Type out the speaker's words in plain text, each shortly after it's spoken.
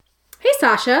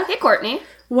Sasha. Hey, Courtney.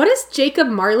 What does Jacob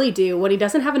Marley do when he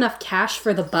doesn't have enough cash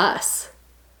for the bus?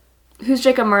 Who's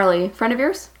Jacob Marley? Friend of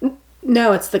yours?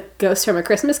 No, it's the ghost from A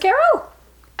Christmas Carol.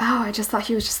 Oh, I just thought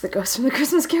he was just the ghost from the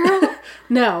Christmas Carol.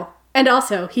 No. And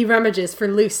also, he rummages for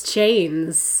loose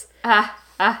chains.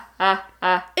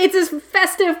 It's his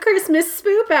festive Christmas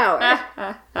spoop hour.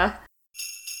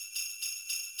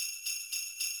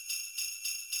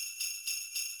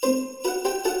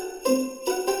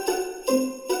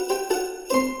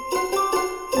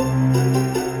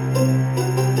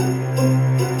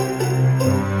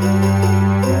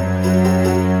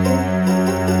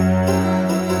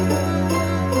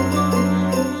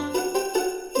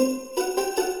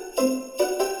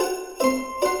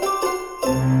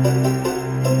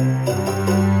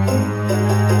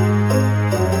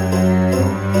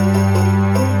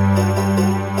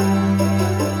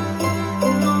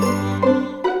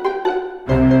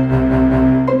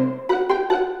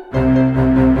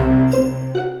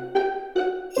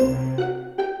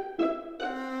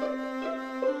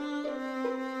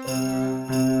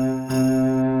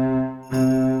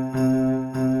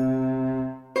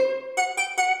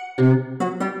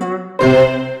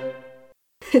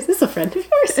 Is this a friend of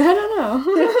yours? I don't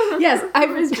know.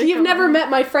 Yes, you've never met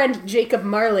my friend Jacob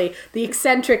Marley, the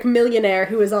eccentric millionaire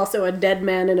who is also a dead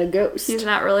man and a ghost. He's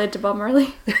not related to Bob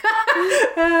Marley.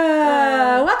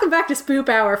 Welcome back to Spoop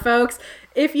Hour, folks.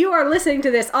 If you are listening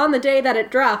to this on the day that it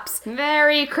drops,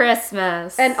 Merry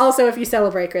Christmas. and also if you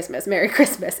celebrate Christmas, Merry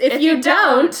Christmas. If you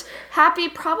don't, happy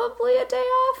probably a day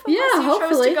off. Yeah, unless you chose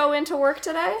hopefully. to go into work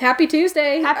today. Happy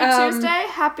Tuesday. Happy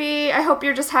Tuesday. I hope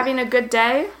you're just having a good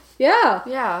day. Yeah.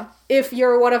 Yeah. If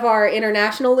you're one of our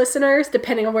international listeners,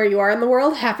 depending on where you are in the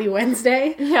world, happy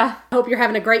Wednesday. Yeah. Hope you're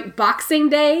having a great Boxing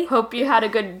Day. Hope you had a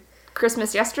good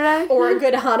Christmas yesterday. Or a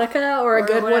good Hanukkah, or a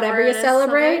good whatever you it is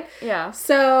celebrate. Yeah.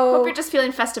 So, Hope you're just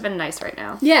feeling festive and nice right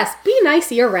now. yes, be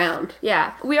nice year round.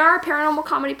 Yeah. We are a paranormal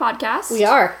comedy podcast. We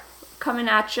are. Coming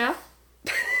at you.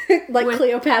 Like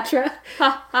Cleopatra.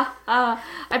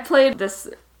 I played this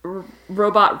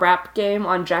robot rap game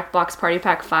on Jackbox Party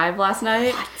Pack 5 last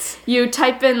night. What? You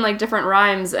type in like different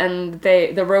rhymes and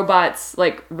the robots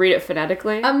like read it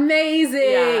phonetically. Amazing.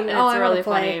 Yeah, and I it's wanna really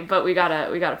play. funny, but we gotta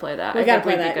play that. We I gotta think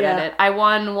play we'd be that, good yeah. at it. I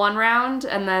won one round,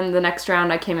 and then the next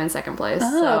round I came in second place.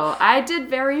 Oh. So I did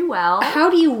very well.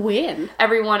 How do you win?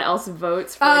 Everyone else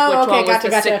votes for Oh, which okay, one was gotcha,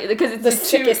 the gotcha. because it's The two.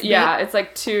 sickest Yeah, beat? it's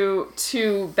like two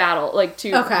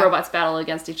Okay. robots battle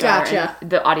against each other, Gotcha. and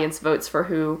the audience votes for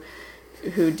who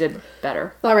did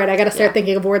better. All right, I gotta start Yeah.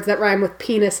 thinking of words that rhyme with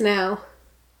penis now.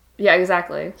 Yeah,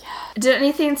 exactly. Did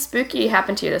anything spooky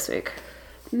happen to you this week?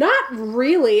 Not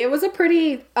really. It was a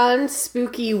pretty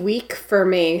unspooky week for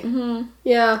me. Mm-hmm.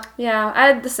 Yeah. Yeah, I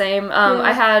had the same.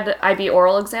 I had IB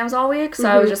oral exams all week, so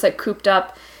I was just like cooped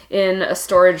up in a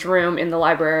storage room in the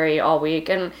library all week,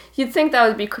 and you'd think that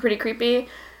would be pretty creepy.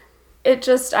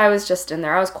 I was just in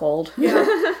there. I was cold. Yeah.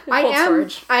 Cold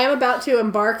storage. I am about to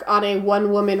embark on a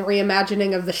one-woman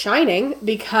reimagining of The Shining,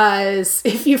 because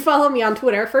if you follow me on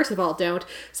Twitter, first of all, don't.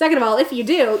 Second of all, if you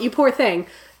do, you poor thing.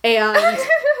 And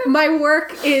my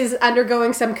work is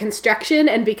undergoing some construction,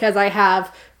 and because I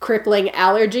have crippling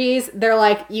allergies, they're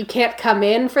like, you can't come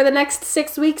in for the next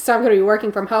 6 weeks, so I'm going to be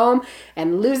working from home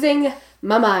and losing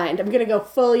my mind. I'm going to go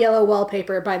full yellow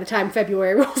wallpaper by the time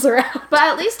February rolls around. But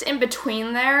at least in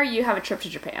between there, you have a trip to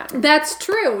Japan. That's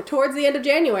true. Towards the end of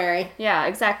January. Yeah,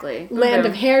 exactly. Land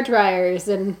of hair dryers,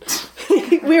 and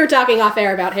we were talking off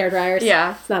air about hair dryers.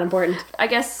 Yeah. It's not important. I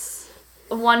guess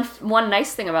one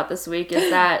nice thing about this week is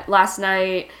that last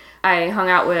night I hung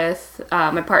out with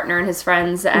my partner and his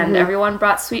friends, and everyone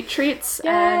brought sweet treats. Yay!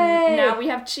 And now we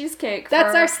have cheesecake.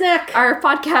 That's for our snack. Our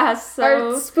podcast. So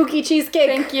Our spooky cheesecake.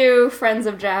 thank you, friends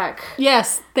of Jack.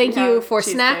 Yes, thank We you have for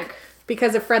cheesecake. snack.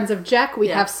 Because of Friends of Jack, we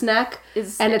Yeah. have snack.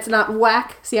 Is- and it's not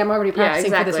whack. See, I'm already Yeah, practicing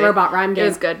exactly. for this robot rhyme game. It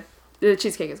was good. The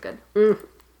cheesecake is good.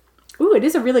 Ooh, it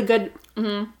is a really good...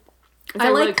 It's I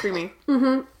really like- creamy.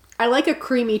 I like a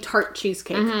creamy tart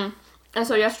cheesecake. And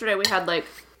so yesterday we had like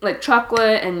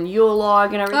chocolate and Yule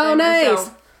log and everything. Oh, nice. And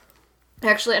so I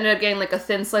actually ended up getting like a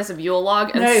thin slice of Yule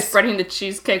log and Nice. spreading the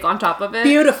cheesecake on top of it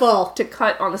Beautiful. to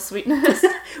cut on the sweetness.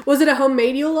 Was it a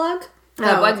homemade Yule log?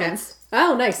 Wegmans.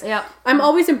 Oh, nice. Yep. I'm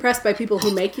always impressed by people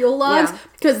who make Yule logs Yeah.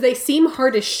 because they seem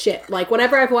hard as shit. Like,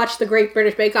 whenever I've watched the Great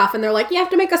British Bake Off and they're like, you have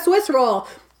to make a Swiss roll.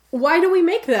 Why do we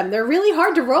make them? They're really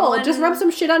hard to roll. When- Just rub some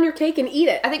shit on your cake and eat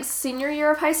it. I think senior year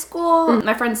of high school,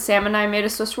 my friend Sam and I made a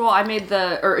Swiss roll. I made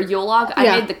a Yule log. Yeah.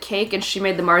 I made the cake and she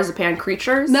made the marzipan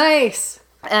creatures. Nice.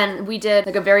 And we did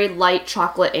like a very light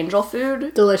chocolate angel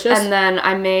food. Delicious. And then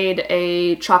I made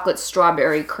a chocolate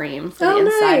strawberry cream for the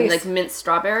inside, nice. like minced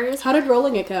strawberries. How did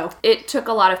rolling it go? It took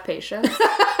a lot of patience.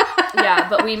 Yeah,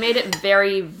 but we made it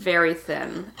very, very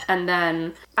thin. And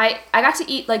then I got to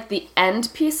eat like the end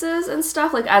pieces and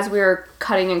stuff, like as we were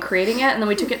cutting and creating it. And then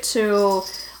we took it to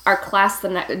our class,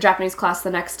 Japanese class the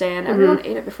next day, and everyone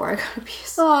ate it before I got a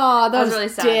piece. Oh, that was was really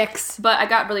sad. dicks. But I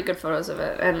got really good photos of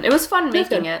it, and it was fun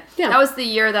making it. Yeah. That was the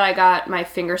year that I got my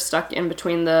finger stuck in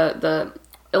between the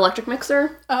electric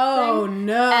mixer. Oh,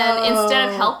 no. And instead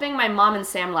of helping, my mom and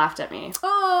Sam laughed at me.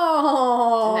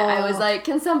 Oh. And I was like,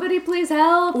 can somebody please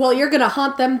help? Well, you're gonna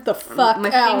haunt them the fuck My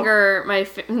out.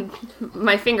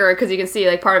 my finger, because you can see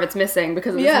like part of it's missing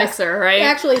because of this mixer, right?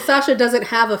 Actually, Sasha doesn't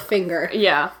have a finger.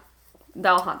 Yeah.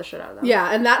 That'll haunt the shit out of them.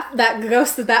 Yeah, and that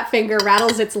ghost of that finger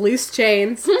rattles its loose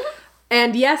chains.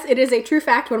 And yes, it is a true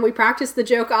fact. When we practiced the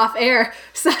joke off air,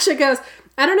 Sasha goes,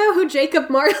 I don't know who Jacob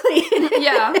Marley is.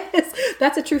 Yeah.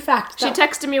 That's a true fact. She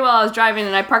texted me while I was driving,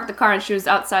 and I parked the car, and she was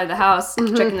outside the house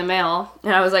checking the mail.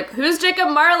 And I was like, who's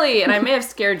Jacob Marley? And I may have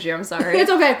scared you. I'm sorry. It's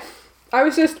okay.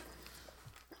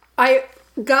 I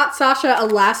got Sasha a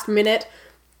last minute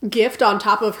gift on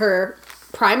top of her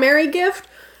primary gift.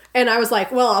 And I was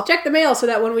like, well, I'll check the mail so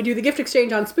that when we do the gift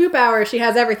exchange on Spoop Hour, she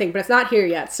has everything, but it's not here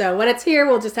yet. So when it's here,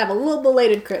 we'll just have a little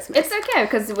belated Christmas. It's okay,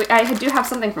 because I do have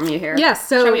something from you here. Yes,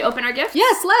 so... Shall we open our gift?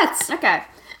 Yes, let's! Okay.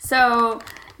 So,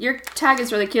 your tag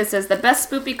is really cute. It says, the best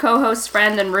spoopy co-host,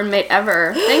 friend, and roommate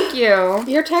ever. Thank you.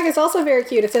 Your tag is also very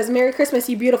cute. It says, Merry Christmas,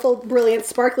 you beautiful, brilliant,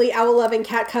 sparkly, owl-loving,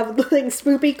 cat-cuddling,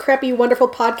 spoopy, creepy, wonderful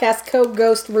podcast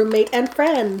co-ghost, roommate, and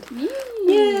friend.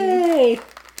 Yay!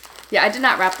 Yeah, I did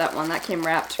not wrap that one. That came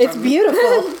wrapped It's from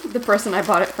beautiful. the person I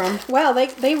bought it from. Wow,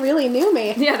 they really knew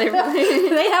me. Yeah, they really...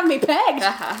 They have me pegged.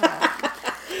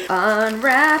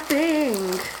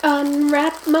 Unwrapping.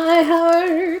 Unwrap my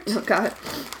heart. Oh, God.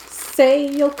 Say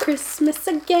your Christmas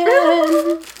again.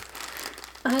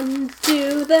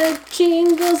 Undo the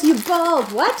jingles, you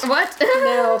bald. What? What?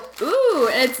 No. Ooh,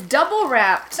 and it's double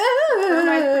wrapped. For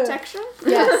my protection?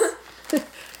 Yes.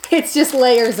 It's just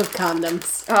layers of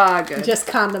condoms. Ah, good. Just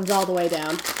condoms all the way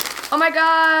down. Oh my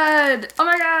god! Oh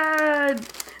my god!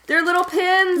 They're little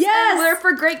pins! Yes! And they're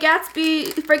for Great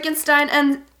Gatsby, Frankenstein,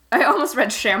 and I almost read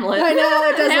Shamlet. I know,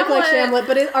 it does look like Shamlet,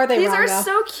 but are they These wrong, are though?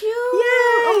 so cute! Yay!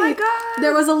 Oh my god!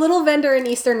 There was a little vendor in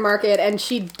Eastern Market, and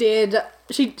she's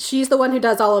the one who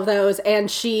does all of those, and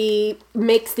she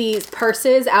makes these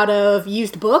purses out of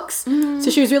used books. So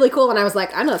she was really cool, and I was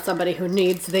like, I know somebody who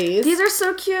needs these. These are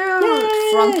so cute! Yay!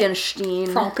 Frankenstein.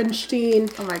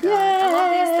 Oh my god. I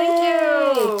love these. Thank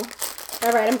you!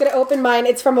 Alright, I'm gonna open mine.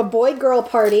 It's from a boy-girl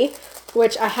party,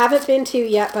 which I haven't been to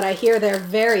yet, but I hear they're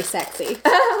very sexy.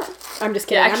 I'm just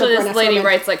kidding. Yeah, actually, I'm a this grown-ass lady woman.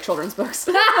 writes like children's books.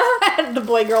 The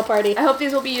boy-girl party. I hope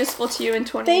these will be useful to you in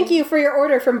 20 Thank you for your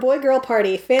order from Boy Girl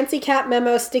Party. Fancy cat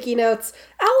memos, sticky notes,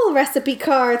 owl recipe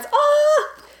cards.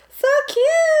 Oh, so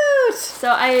cute! So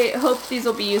I hope these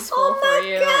will be useful Oh for my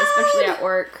you, God. especially at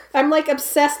work. I'm like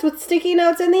obsessed with sticky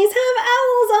notes, and these have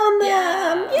owls on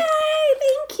them. Yeah.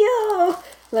 Yay! Thank you.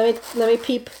 Let me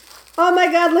peep. Oh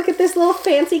my God! Look at this little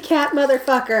fancy cat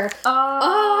motherfucker.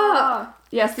 Oh.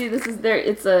 Yeah, see, this is there.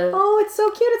 It's a. Oh, it's so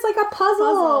cute. It's like a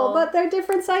puzzle. But they're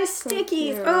different size stickies.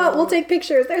 cute. Oh, we'll take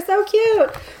pictures. They're so cute.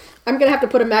 I'm gonna have to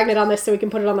put a magnet on this so we can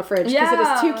put it on the fridge because it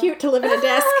is too cute to live in a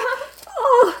desk.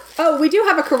 Oh, we do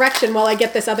have a correction while I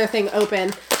get this other thing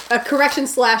open. A correction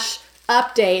 /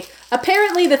 update.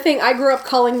 Apparently the thing I grew up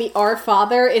calling the Our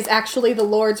Father is actually the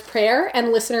Lord's Prayer,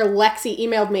 and listener Lexi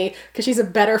emailed me because she's a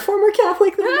better former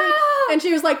Catholic than me. And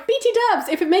she was like, BT Dubs,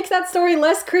 if it makes that story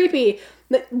less creepy,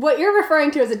 what you're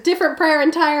referring to is a different prayer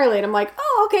entirely. And I'm like,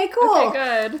 oh, okay, cool.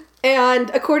 Okay, good. And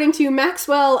according to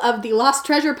Maxwell of the Lost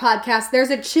Treasure podcast, there's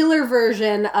a chiller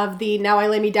version of the Now I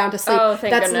Lay Me Down to Sleep Oh,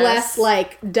 thank that's goodness. less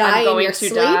like die I'm in going your to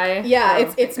sleep. die? Yeah,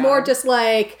 Oh, it's thank more God. just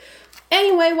like,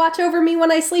 anyway, watch over me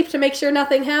when I sleep to make sure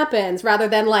nothing happens, rather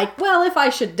than like, well, if I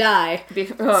should die.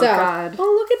 God.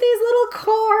 Oh, look at these little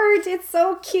cards. It's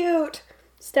so cute.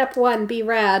 Step 1, be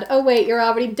rad. Oh, wait, you're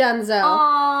already donezo.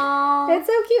 Aww. It's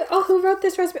so cute. Oh, who wrote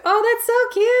this recipe? Oh, that's so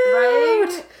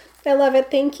cute. Right? I love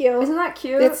it. Thank you. Isn't that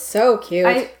cute? It's so cute.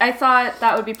 I thought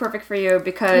that would be perfect for you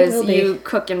because It will be. you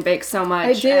cook and bake so much.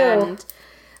 I do. And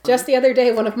Just the other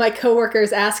day, one of my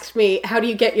coworkers asked me, how do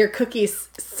you get your cookies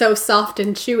so soft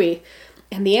and chewy?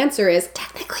 And the answer is,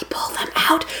 technically pull them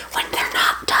out when they're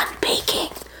not done baking.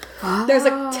 There's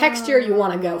a texture you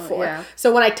want to go for. Yeah.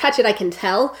 So when I touch it, I can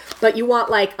tell, but you want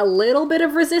like a little bit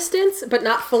of resistance, but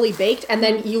not fully baked, and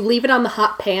then you leave it on the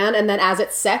hot pan, and then as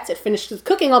it sets, it finishes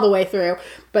cooking all the way through,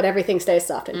 but everything stays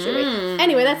soft and chewy.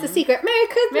 Anyway, that's the secret. Merry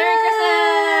Christmas! Merry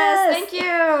Christmas! Thank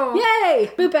you!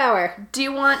 Yay! Boop hour. Do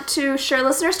you want to share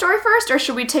listener story first, or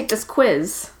should we take this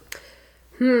quiz?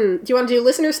 Do you want to do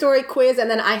listener story quiz, and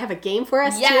then I have a game for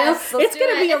us too? Yes, It's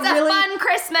going to be it's a really fun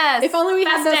Christmas. If only we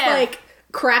had those like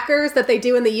crackers that they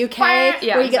do in the UK,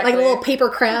 Yeah, where you get like a exactly. little paper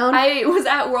crown. I was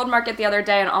at World Market the other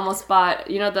day and almost bought,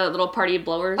 you know, the little party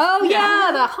blowers. Oh yeah,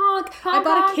 the honk. I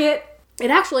bought honk. a kit.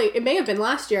 It may have been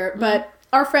last year, but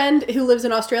our friend who lives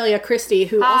in Australia, Christy,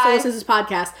 who also Hi. listens to this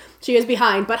podcast, she is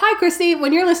behind. But hi, Christy.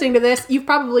 When you're listening to this, you've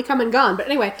probably come and gone. But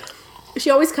anyway, she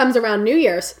always comes around New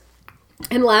Year's.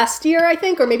 And last year, I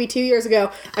think, or maybe 2 years ago,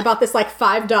 I bought this like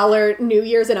 $5 New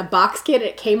Year's in a box kit. And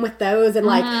it came with those and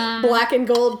like black and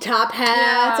gold top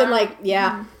hats and like,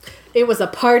 it was a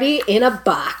party in a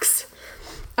box.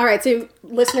 All right, so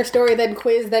listener story, then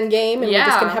quiz, then game, and we're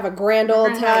just going to have a grand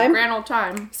old time. Grand old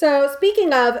time. So,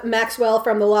 speaking of Maxwell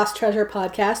from the Lost Treasure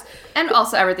podcast, And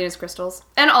also Everything is Crystals.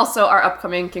 And also our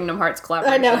upcoming Kingdom Hearts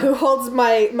collaboration. I know who holds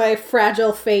my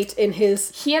fragile fate in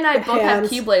his He and I both have hands.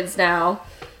 Keyblades now.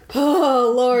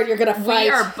 Oh, Lord, you're going to fight. We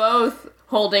are both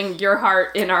holding your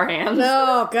heart in our hands.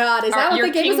 Oh, God. Is that what your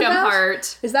the game is Kingdom about?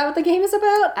 Heart. Is that what the game is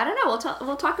about? I don't know.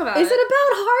 We'll talk about Is it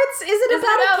about hearts? Is it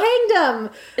about a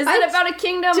kingdom? Is it about a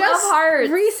kingdom of hearts?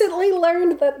 Recently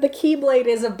learned that the Keyblade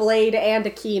is a blade and a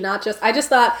key, not just... I just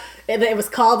thought it was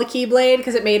called the Keyblade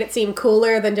because it made it seem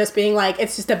cooler than just being like,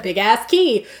 it's just a big-ass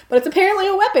key. But it's apparently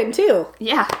a weapon, too.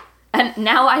 Yeah. And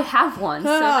now I have one. So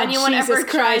Oh, if anyone Jesus ever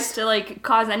tries Christ. to like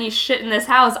cause any shit in this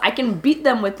house, I can beat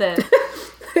them with it.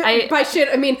 By shit,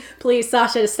 I mean, please,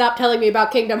 Sasha, stop telling me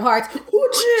about Kingdom Hearts.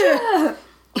 Ooh,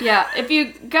 Yeah, if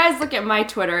you guys look at my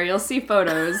Twitter, you'll see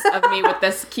photos of me with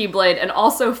this Keyblade and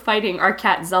also fighting our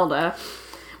cat Zelda.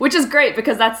 Which is great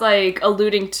because that's like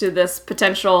alluding to this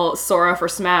potential Sora for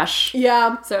Smash.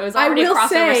 Yeah. So it was already a will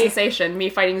crossover say, sensation, me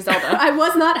fighting Zelda. I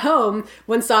was not home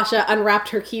when Sasha unwrapped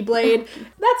her Keyblade.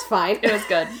 That's fine. It was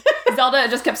good. Zelda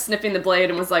just kept sniffing the blade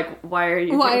and was like, why are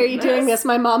you doing this?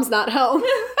 My mom's not home.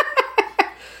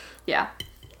 Yeah.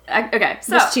 Okay,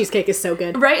 so... This cheesecake is so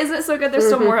good. Right? Isn't it so good? There's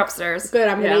still more upstairs. Good,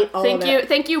 I'm gonna eat all of it.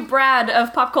 Thank you, Brad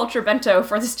of Pop Culture Bento,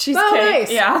 for this cheesecake. Oh,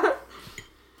 nice. Yeah.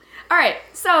 All right,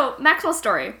 so Maxwell's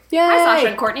story. Yay. Hi, Sasha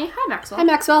and Courtney. Hi, Maxwell. Hi,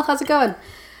 Maxwell. How's it going?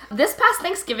 This past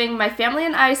Thanksgiving, my family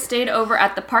and I stayed over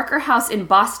at the Parker House in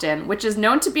Boston, which is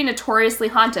known to be notoriously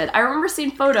haunted. I remember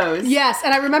seeing photos. Yes,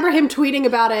 and I remember him tweeting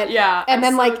about it. Yeah, and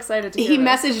I'm then so excited to hear he this.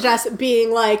 messaged us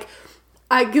being like,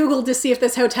 I googled to see if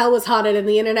this hotel was haunted, and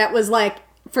the internet was like,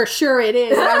 for sure it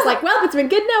is. And I was like, well, it's been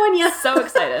good knowing you. So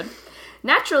excited.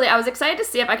 Naturally, I was excited to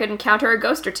see if I could encounter a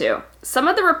ghost or two. Some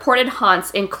of the reported haunts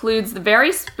includes the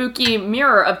very spooky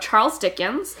Mirror of Charles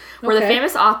Dickens, where the Okay.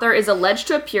 famous author is alleged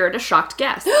to appear to shocked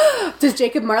guests. Does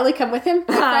Jacob Marley come with him,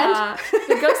 my friend?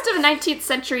 The ghost of 19th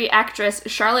century actress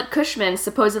Charlotte Cushman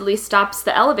supposedly stops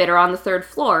the elevator on the third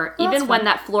floor, Oh, even that's when fun.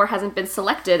 that floor hasn't been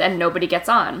selected and nobody gets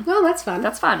on. Well, that's fun.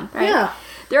 That's fun, right? Yeah.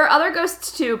 There are other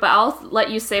ghosts too, but I'll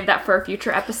let you save that for a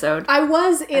future episode. I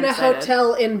was in I'm a excited.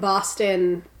 hotel in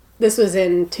Boston. This was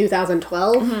in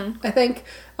 2012, Mm-hmm. I think,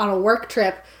 on a work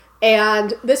trip.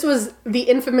 And this was the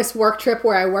infamous work trip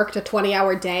where I worked a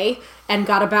 20-hour day and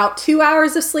got about 2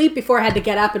 hours of sleep before I had to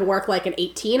get up and work like an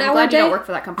 18-hour I'm glad day. you don't work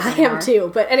for that company I anymore. am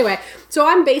too. But anyway, so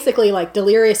I'm basically like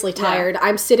deliriously tired.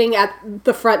 I'm sitting at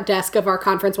the front desk of our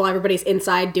conference while everybody's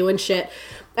inside doing shit.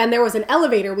 And there was an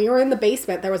elevator. We were in the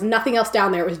basement. There was nothing else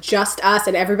down there. It was just us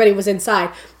and everybody was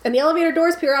inside. And the elevator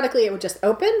doors, periodically, it would just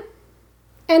open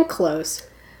and close.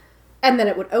 And then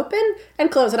it would open and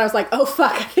close. And I was like, oh,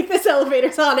 fuck, I think this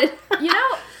elevator's haunted. You know,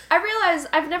 I realize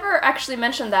I've never actually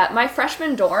mentioned that. My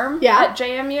freshman dorm Yeah. at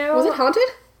JMU... Was it haunted?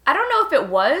 I don't know if it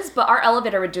was, but our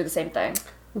elevator would do the same thing.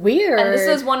 Weird. And this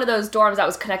was one of those dorms that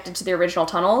was connected to the original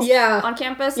tunnels Yeah. on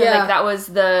campus. And Yeah. like that was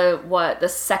the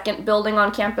second building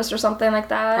on campus or something like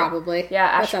that. Probably. Yeah,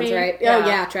 That Ashby. sounds right. Oh,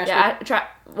 yeah, Trashby. Yeah,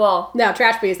 well, No,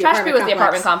 Trashby is the Trashby apartment was the complex.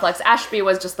 apartment complex. Ashby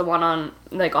was just the one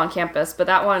on campus. But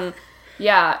that one,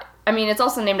 yeah, I mean, it's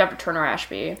also named after Turner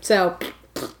Ashby. So,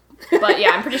 But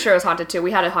yeah, I'm pretty sure it was haunted too.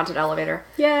 We had a haunted elevator.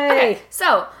 yay. Okay,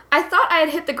 so I thought I had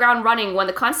hit the ground running when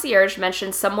the concierge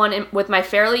mentioned someone with my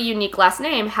fairly unique last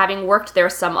name having worked there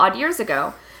some odd years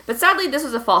ago. But sadly, this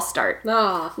was a false start.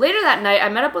 Aw. Later that night, I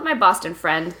met up with my Boston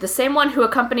friend, the same one who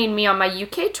accompanied me on my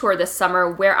UK tour this summer,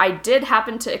 where I did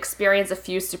happen to experience a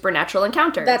few supernatural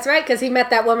encounters. That's right, because he met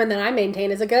that woman that I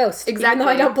maintain is a ghost. Exactly. Even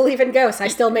though I don't believe in ghosts, I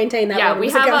still maintain that woman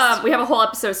is a ghost. We have a whole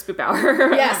episode of Spoop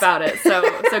Hour about it, so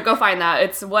go find that.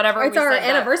 It's whatever. It's our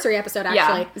anniversary episode,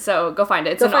 actually. Yeah, so go find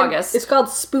it. It's in August. It's called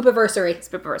Spoopiversary.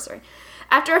 Spoopiversary.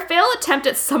 After a failed attempt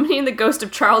at summoning the ghost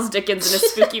of Charles Dickens in a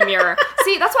spooky mirror.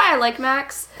 See, that's why I like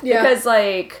Max. Yeah. Because,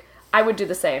 like, I would do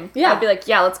the same. Yeah. I'd be like,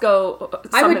 yeah, let's go.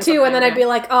 I would too, and then I'd be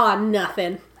like, oh,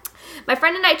 nothing. My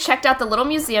friend and I checked out the little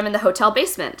museum in the hotel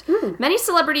basement. Many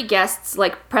celebrity guests,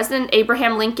 like President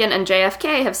Abraham Lincoln and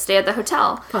JFK, have stayed at the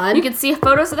hotel. Fun. You can see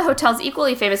photos of the hotel's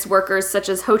equally famous workers, such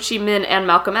as Ho Chi Minh and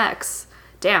Malcolm X.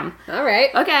 Damn. All right.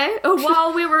 Okay.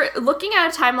 While we were looking at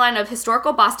a timeline of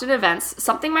historical Boston events,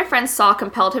 something my friend saw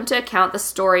compelled him to account the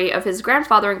story of his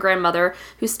grandfather and grandmother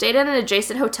who stayed in an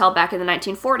adjacent hotel back in the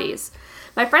 1940s.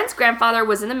 My friend's grandfather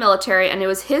was in the military, and it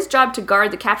was his job to guard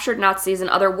the captured Nazis and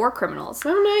other war criminals.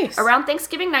 Oh, nice. Around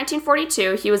Thanksgiving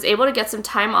 1942, he was able to get some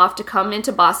time off to come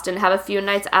into Boston, have a few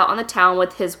nights out on the town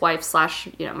with his wife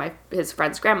 / his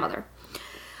friend's grandmother.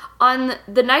 On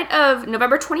the night of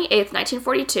November 28th,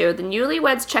 1942, the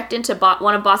newlyweds checked into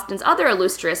one of Boston's other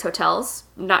illustrious hotels,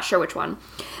 not sure which one,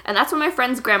 and that's when my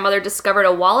friend's grandmother discovered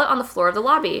a wallet on the floor of the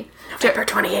lobby. November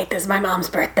 28th is my mom's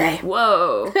birthday.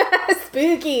 Whoa.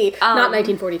 Spooky. Not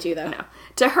 1942, though. No.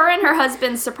 To her and her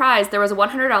husband's surprise, there was a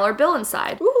 $100 bill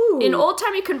inside. Ooh. In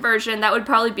old-timey conversion, that would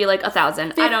probably be like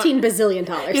 $1,000. $15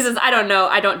 bazillion. He says, I don't know.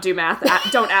 I don't do math.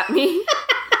 Don't at me.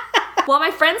 While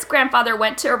my friend's grandfather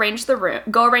went to arrange the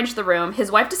room, his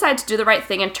wife decided to do the right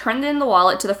thing and turned in the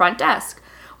wallet to the front desk.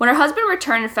 When her husband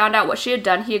returned and found out what she had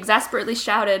done, he exasperately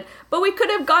shouted, "But we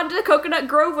could have gone to Coconut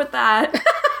Grove with that."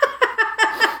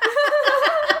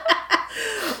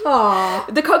 Aww.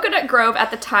 The Coconut Grove at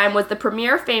the time was the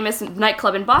premier famous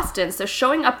nightclub in Boston, so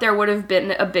showing up there would have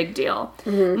been a big deal.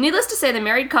 Mm-hmm. Needless to say, the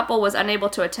married couple was unable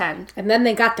to attend. And then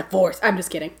they got divorced. I'm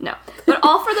just kidding. No. But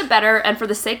all for the better and for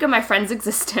the sake of my friend's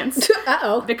existence.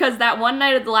 Uh-oh. Because that one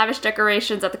night of the lavish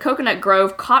decorations at the Coconut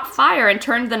Grove caught fire and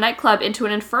turned the nightclub into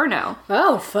an inferno.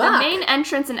 Oh, fuck. The main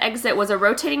entrance and exit was a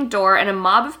rotating door, and a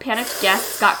mob of panicked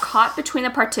guests got caught between the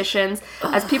partitions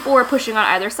as people were pushing on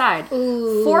either side.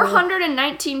 Ooh.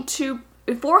 492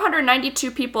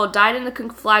 people died in the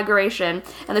conflagration,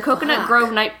 and the Coconut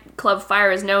Grove nightclub fire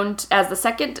is known as the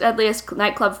second deadliest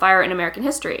nightclub fire in American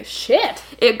history. Shit.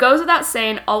 It goes without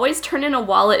saying, always turn in a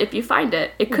wallet if you find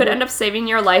it. It could end up saving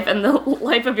your life and the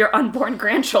life of your unborn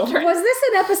grandchildren. Was this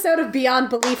an episode of Beyond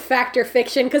Belief Fact or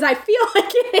Fiction? Because I feel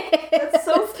like it is. That's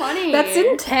so funny. That's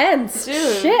intense.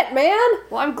 Dude. Shit, man.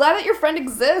 Well, I'm glad that your friend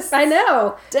exists. I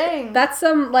know. Dang. That's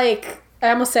some, like... I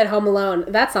almost said Home Alone.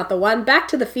 That's not the one. Back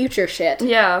to the Future shit.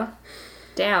 Yeah.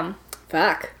 Damn.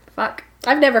 Fuck.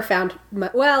 I've never found...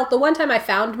 Well, the one time I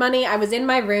found money, I was in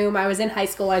my room. I was in high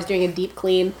school. I was doing a deep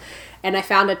clean. And I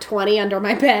found a 20 under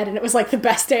my bed. And it was like the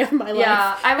best day of my life.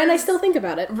 Yeah. And I still think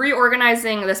about it.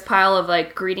 Reorganizing this pile of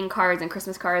like greeting cards and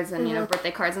Christmas cards and,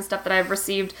 birthday cards and stuff that I've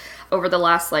received over the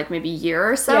last like maybe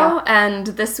year or so. Yeah. And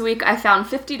this week I found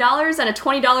 $50 and a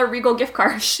 $20 Regal gift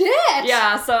card. Shit!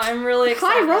 Yeah, so I'm really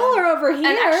excited. High roller over here.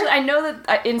 And actually, I know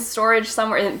that in storage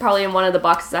somewhere, probably in one of the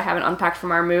boxes I haven't unpacked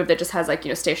from our move that just has like,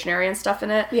 stationery and stuff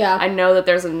in it. Yeah. I know that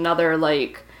there's another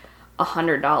like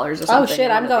 $100 or something. Oh shit,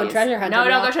 I'm going treasure hunting. No,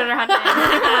 don't go treasure hunting.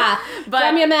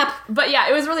 Draw me a map. But yeah,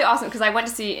 it was really awesome because I went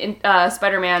to see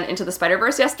Spider-Man Into the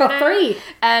Spider-Verse yesterday. For free.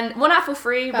 And, well, not for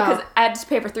free because I had to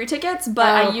pay for 3 tickets, but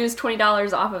I used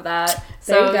 $20 off of that.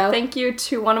 So thank you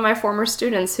to one of my former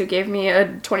students who gave me a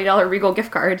 $20 Regal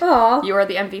gift card. Aw. You are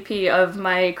the MVP of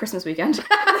my Christmas weekend.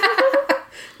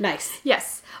 Nice.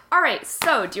 Yes. All right,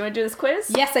 so do you want to do this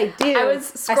quiz? Yes, I do. I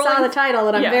saw the title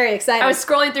and I'm very excited. I was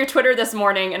scrolling through Twitter this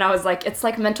morning and I was like, it's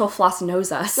like Mental Floss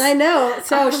knows us. I know.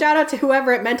 So shout out to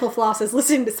whoever at Mental Floss is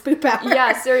listening to Spoop Hour.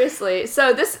 Yeah, seriously.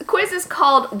 So this quiz is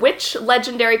called Which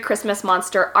Legendary Christmas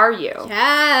Monster Are You?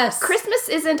 Yes. Christmas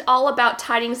isn't all about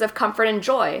tidings of comfort and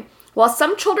joy. While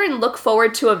some children look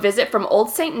forward to a visit from Old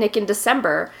St. Nick in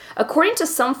December, according to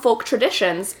some folk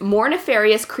traditions, more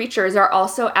nefarious creatures are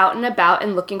also out and about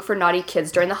and looking for naughty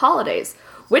kids during the holidays.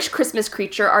 Which Christmas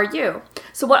creature are you?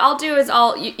 So what I'll do is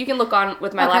you can look on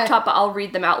with my laptop, but I'll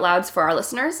read them out loud for our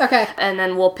listeners. Okay. And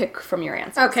then we'll pick from your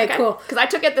answers. Okay, cool. Because I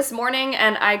took it this morning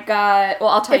and I got, well,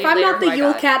 I'll tell you later. If I'm not the who I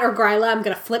Yule got. Cat or Gryla, I'm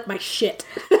going to flip my shit.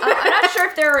 I'm not sure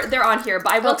if they're on here,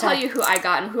 but I will tell you who I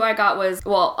got. And who I got was,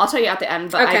 well, I'll tell you at the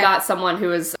end, but I got someone who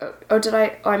was,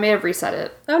 I may have reset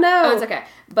it. Oh, no. Oh, it's okay.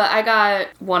 But I got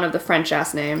one of the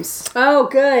French-ass names. Oh,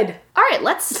 good. All right,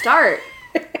 let's start.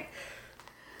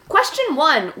 Question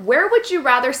 1. Where would you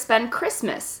rather spend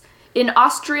Christmas? In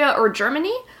Austria or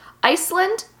Germany?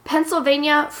 Iceland?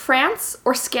 Pennsylvania? France?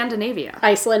 Or Scandinavia?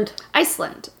 Iceland.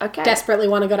 Iceland. Okay. Desperately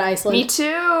want to go to Iceland. Me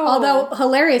too. Although,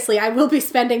 hilariously, I will be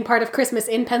spending part of Christmas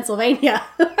in Pennsylvania.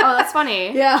 Oh, that's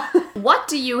funny. Yeah. What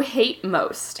do you hate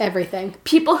most? Everything.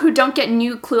 People who don't get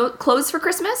new clothes for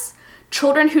Christmas?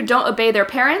 Children who don't obey their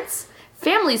parents?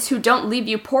 Families who don't leave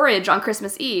you porridge on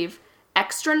Christmas Eve?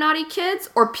 Extra naughty kids?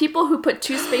 Or people who put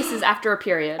 2 spaces after a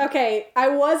period? Okay, I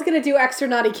was going to do extra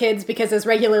naughty kids because as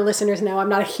regular listeners know, I'm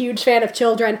not a huge fan of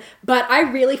children, but I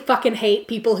really fucking hate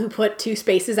people who put 2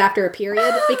 spaces after a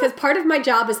period because part of my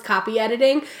job is copy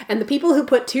editing, and the people who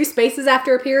put 2 spaces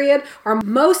after a period are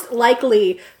most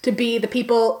likely to be the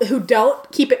people who don't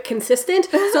keep it consistent.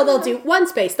 So they'll do 1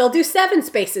 space, they'll do 7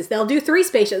 spaces, they'll do 3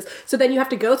 spaces. So then you have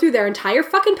to go through their entire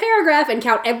fucking paragraph and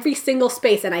count every single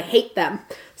space, and I hate them.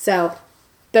 So,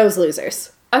 those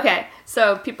losers. Okay,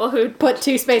 so people who... Put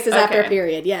 2 spaces after a Okay.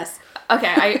 period, yes.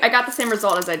 Okay, I got the same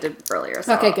result as I did earlier,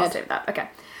 so Okay, I'll good. save that. Okay.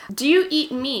 Do you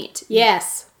eat meat?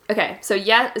 Yes. Okay, so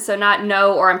yeah, so not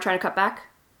no, or I'm trying to cut back?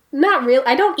 Not real.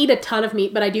 I don't eat a ton of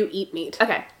meat, but I do eat meat.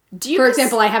 Okay. Do you For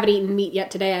example, I haven't eaten meat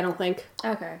yet today, I don't think.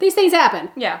 Okay. These things happen.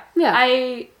 Yeah. Yeah.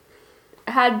 I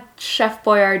had Chef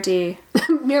Boyardee,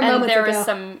 Mere and moments there ago. was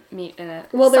some meat in it.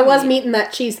 Well, there Some was meat in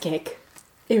that cheesecake.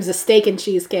 It was a steak and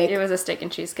cheesecake. It was a steak and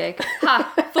cheesecake.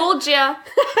 Ha! Fooled ya!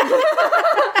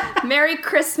 Merry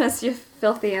Christmas, you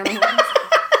filthy animals.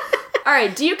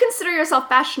 Alright, do you consider yourself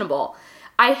fashionable?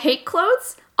 I hate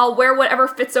clothes. I'll wear whatever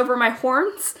fits over my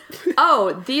horns.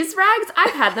 Oh, these rags?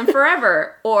 I've had them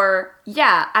forever. Or,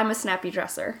 yeah, I'm a snappy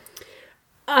dresser.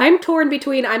 I'm torn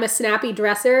between I'm a snappy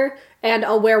dresser and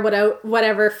I'll wear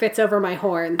whatever fits over my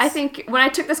horns. I think when I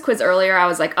took this quiz earlier, I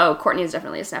was like, oh, Courtney is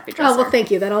definitely a snappy dresser. Oh, well,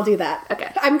 thank you. Then I'll do that.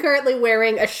 Okay. I'm currently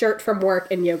wearing a shirt from work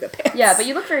and yoga pants. Yeah, but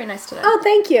you look very nice today. Oh,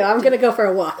 thank you. I'm going to go for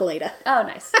a walk later. Oh,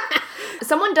 nice.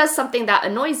 Someone does something that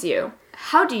annoys you.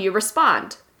 How do you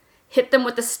respond? Hit them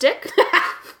with a stick?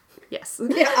 Yes.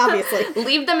 Yeah, obviously.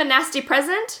 Leave them a nasty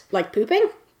present? Like pooping?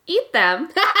 Eat them?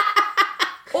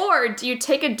 Or do you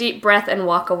take a deep breath and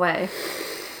walk away?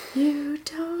 You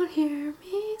don't hear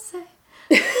me say.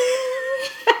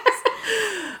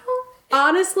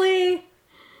 Honestly,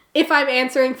 if I'm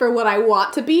answering for what I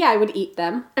want to be, I would eat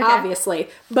them, obviously.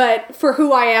 But for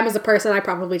who I am as a person, I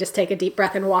probably just take a deep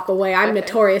breath and walk away. I'm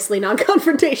notoriously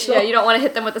non-confrontational. Yeah, you don't want to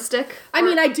hit them with a stick? I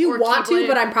mean, I do or want to, keyblade?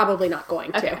 but I'm probably not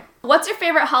going to. Okay. What's your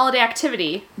favorite holiday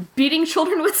activity? Beating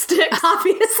children with sticks?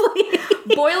 Obviously.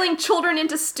 Boiling children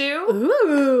into stew?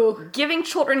 Ooh. Giving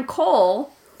children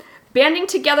coal? Banding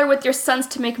together with your sons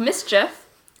to make mischief?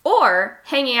 Or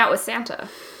hanging out with Santa?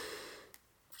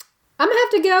 I'm gonna have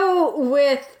to go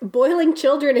with boiling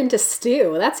children into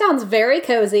stew. That sounds very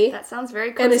cozy. That sounds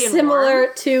very cozy and is similar warm.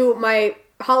 to my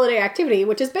holiday activity,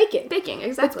 which is baking. Baking,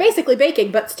 It's exactly. basically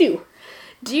baking, but stew.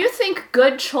 Do you think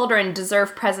good children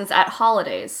deserve presents at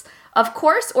holidays? Of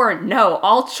course, or no,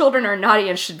 all children are naughty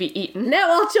and should be eaten. No,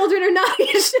 all children are naughty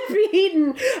and should be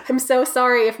eaten. I'm so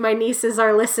sorry if my nieces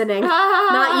are listening.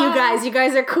 Not you guys. You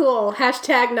guys are cool.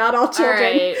 Hashtag not all children.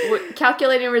 All right,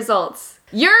 calculating results.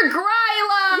 You're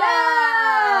Gryla!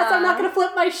 Yes! I'm not gonna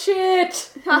flip my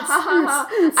shit.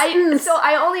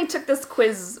 I only took this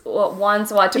quiz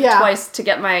once, well, I took it twice to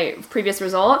get my previous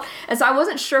result, and so I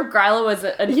wasn't sure if Gryla was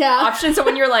an option, so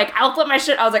when you're like, I'll flip my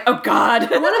shit, I was like, oh god.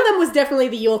 One of them was definitely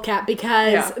the Yule Cap,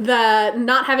 because the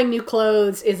not having new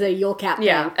clothes is a Yule Cap thing.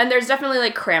 Yeah, and there's definitely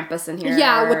like Krampus in here.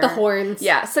 Yeah, with the horns.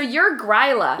 Yeah, so you're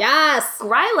Gryla. Yes!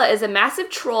 Gryla is a massive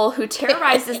troll who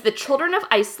terrorizes the children of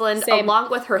Iceland along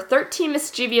with her 13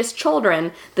 mischievous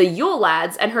children, the Yule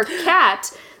Lads, and her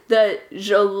cat, the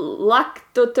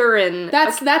Jolaktoturin.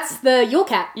 That's the Yule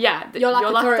Cat. Yeah, the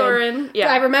Jolaktoturin.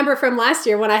 Yeah. I remember from last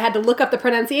year when I had to look up the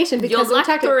pronunciation because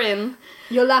Jolaktoturin.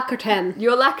 Jolaktoturin.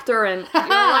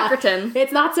 Jolaktoturin.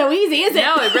 It's not so easy, is it?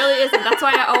 No, it really isn't. That's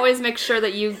why I always make sure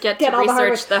that you get to all the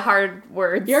hard research the hard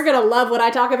words. You're gonna love what I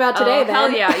talk about today, then.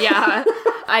 Hell yeah, yeah.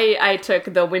 I took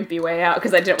the wimpy way out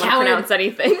because I didn't want to pronounce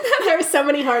anything. There are so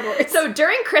many hard words. So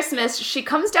during Christmas, she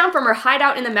comes down from her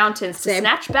hideout in the mountains to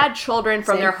snatch bad children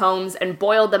from their homes and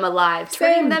boil them alive,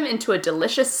 turning them into a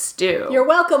delicious stew. You're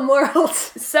welcome, world.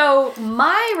 So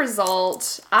my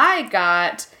result, I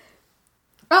got...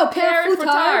 Oh, Père Père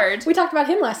Fouettard. Fouettard. We talked about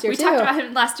him last year, We too. talked about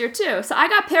him last year, too. So I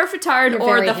got Père Fouettard, You're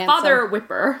or very the handsome. Father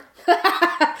Whipper.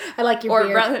 I like your Or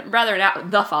beard. rather now,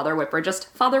 the Father Whipper, just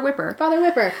Father Whipper. Father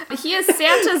Whipper. He is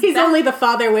Santa's He's only the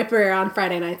Father Whipper on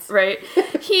Friday nights. Right.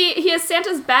 He is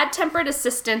Santa's bad-tempered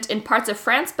assistant in parts of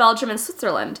France, Belgium, and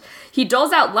Switzerland. He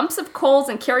doles out lumps of coals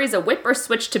and carries a whip or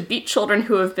switch to beat children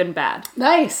who have been bad.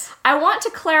 Nice. I want to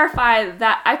clarify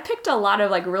that I picked a lot of,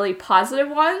 like, really positive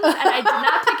ones, and I did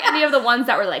not pick any of the ones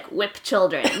that were, like, whip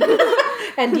children.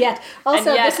 And yet,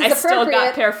 also, And yet, this is I still got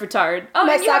appropriate. Père Foutard. Oh,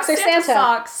 My and you have socks are Santa.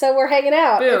 socks. So we're hanging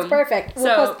out. Boom. It's perfect. We'll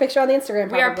So, post a picture on the Instagram,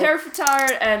 probably. We are Père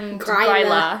Foutard and Gryla.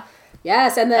 Gryla.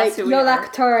 Yes, and the That's who we Yola are.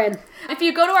 Katorin. If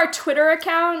you go to our Twitter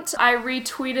account, I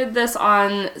retweeted this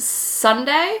on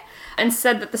Sunday and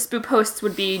said that the Spoop hosts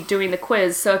would be doing the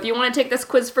quiz. So if you want to take this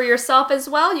quiz for yourself as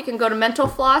well, you can go to Mental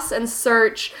Floss and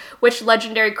search which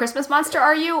legendary Christmas monster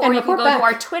are you, or And you can report go back. to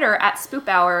our Twitter at Spoop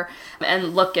Hour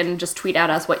and look and just tweet at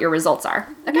us what your results are.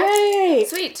 Okay? Yay!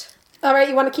 Sweet. All right,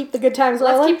 you want to keep the good times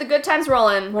rolling? Let's keep the good times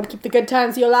rolling. You want to keep the good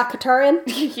times Yola Katorin?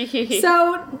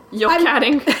 So, Yo I'm-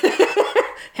 catting.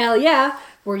 hell yeah,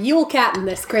 we're Yule catting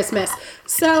this Christmas.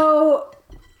 So,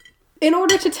 in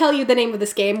order to tell you the name of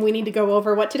this game, we need to go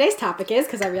over what today's topic is,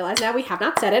 because I realize now we have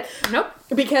not said it. Nope.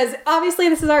 Because obviously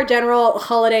this is our general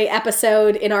holiday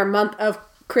episode in our month of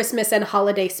Christmas and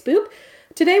holiday spoop.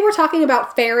 Today we're talking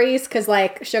about fairies, because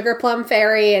like Sugar Plum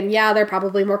Fairy, and yeah, they're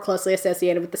probably more closely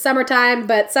associated with the summertime,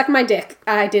 but suck my dick,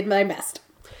 I did my best.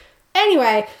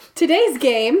 Anyway, today's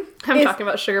game I'm is... talking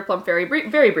about Sugar Plum Fairy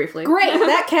very briefly. Great,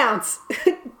 that counts.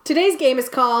 Today's game is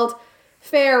called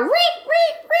Fair...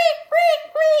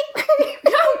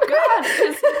 Oh god,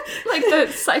 it's like the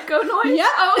psycho noise? Yeah.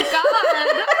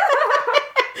 Oh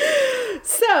god.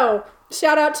 So,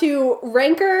 shout out to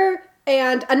Ranker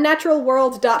and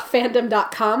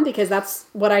unnaturalworld.fandom.com because that's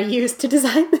what I used to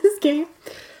design this game.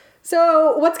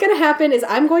 So, what's going to happen is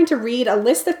I'm going to read a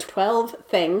list of 12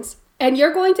 things, and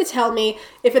you're going to tell me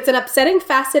if it's an upsetting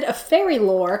facet of fairy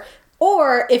lore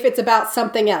or if it's about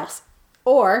something else.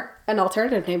 Or, an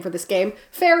alternative name for this game,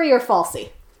 fairy or falsy.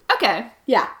 Okay,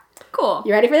 Yeah. cool.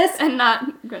 You ready for this? And not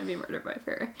going to be murdered by a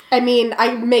fairy. I mean,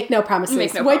 I make no promises.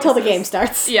 Make no Wait till the promises. game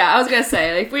starts. Yeah, I was going to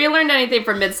say, like, if we learned anything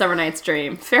from Midsummer Night's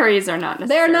Dream, fairies are not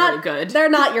necessarily They're not good. They're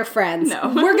not your friends.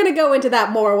 No. We're gonna go into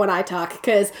that more when I talk,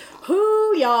 because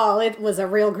whoo y'all, it was a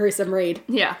real gruesome read.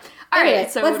 Yeah. All Anyway,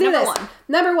 right, so let's do number this. one.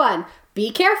 Number one. Be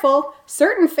careful.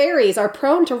 Certain fairies are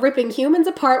prone to ripping humans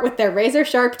apart with their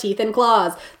razor-sharp teeth and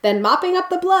claws, then mopping up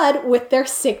the blood with their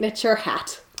signature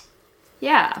hat.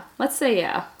 Yeah, let's say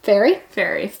yeah. Fairy?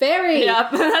 Fairy. Fairy!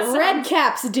 Yep, that's Red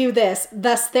caps do this,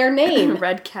 thus their name.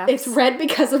 Red caps. It's red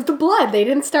because of the blood. They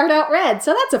didn't start out red,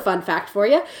 so that's a fun fact for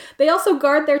you. They also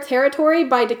guard their territory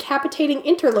by decapitating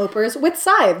interlopers with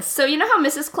scythes. So you know how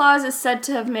Mrs. Claus is said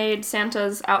to have made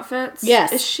Santa's outfits?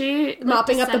 Yes. Is she like,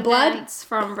 Mopping up the blood? descendants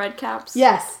from red caps?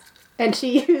 Yes. And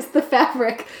she used the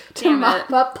fabric to Damn mop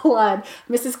it. up blood.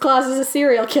 Mrs. Claus is a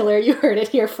serial killer. You heard it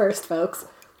here first, folks.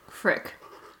 Frick.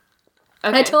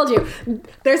 Okay. I told you.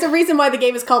 There's a reason why the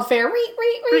game is called Fair.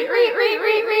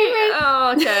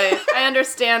 Oh, okay. I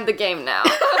understand the game now.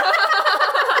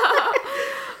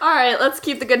 All right, let's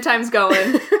keep the good times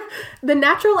going. The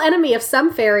natural enemy of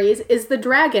some fairies is the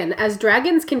dragon, as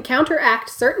dragons can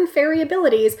counteract certain fairy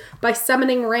abilities by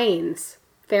summoning rains.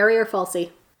 Fairy or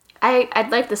falsy? I'd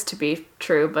like this to be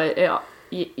true, but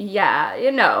yeah,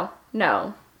 no.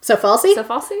 So falsy? So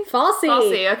falsy? Falsy.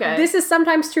 Falsy, okay. This is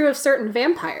sometimes true of certain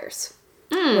vampires,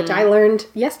 which I learned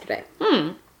yesterday.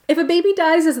 If a baby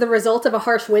dies as the result of a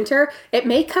harsh winter, it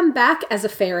may come back as a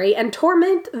fairy and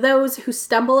torment those who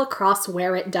stumble across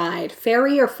where it died.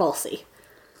 Fairy or falsy?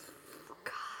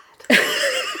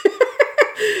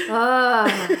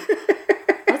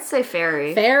 Let's say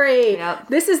fairy. Fairy. Yep.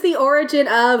 This is the origin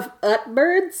of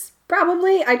Utbirds,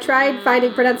 probably. I tried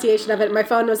finding pronunciation of it, and my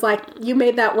phone was like, you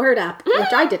made that word up,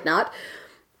 which I did not.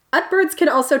 Utbirds can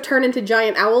also turn into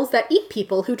giant owls that eat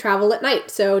people who travel at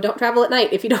night, so don't travel at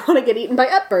night if you don't want to get eaten by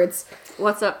Utbirds.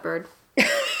 What's up, bird?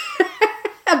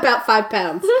 About 5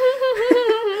 pounds.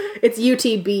 It's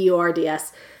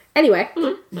UTBURDS. Anyway,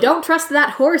 don't trust that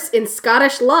horse in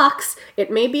Scottish locks.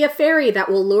 It may be a fairy that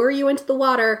will lure you into the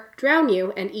water, drown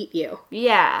you, and eat you.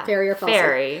 Yeah. Fairy or falsy?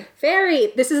 Fairy. Fairy.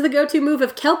 This is the go-to move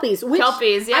of Kelpies. Which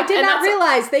Kelpies, yeah, I did and not that's-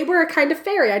 realize they were a kind of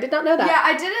fairy. I did not know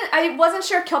that. Yeah, I wasn't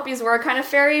sure if Kelpies were a kind of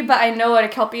fairy, but I know what a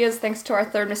Kelpie is thanks to our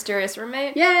third mysterious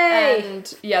roommate. Yay!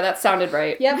 And yeah, that sounded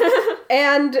right. Yep.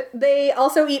 And they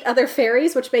also eat other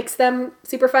fairies, which makes them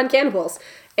super fun cannibals.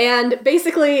 And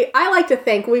basically, I like to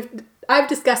think I've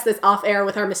discussed this off air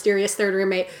with our mysterious third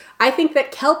roommate. I think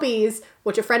that Kelpies,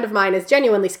 which a friend of mine is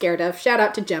genuinely scared of, shout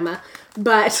out to Gemma,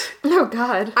 but Oh,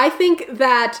 God. I think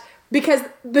that Because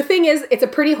the thing is, it's a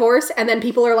pretty horse, and then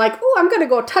people are like, oh, I'm going to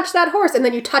go touch that horse. And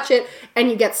then you touch it, and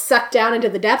you get sucked down into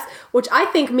the depths, which I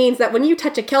think means that when you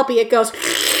touch a Kelpie, it goes,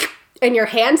 and your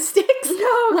hand sticks.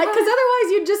 No, like, because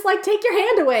otherwise you'd just, like, take your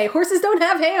hand away. Horses don't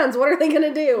have hands. What are they going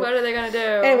to do? What are they going to do?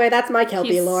 Anyway, that's my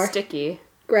Kelpie He's lore. sticky.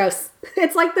 Gross.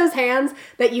 It's like those hands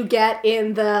that you get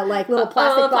in the, like, little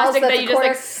plastic balls that you just, like,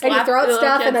 and you slap throw out little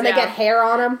stuff, and then kids, they get hair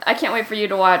on them. I can't wait for you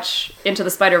to watch Into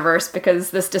the Spider-Verse,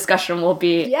 because this discussion will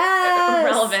be Yes!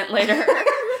 relevant later.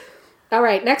 All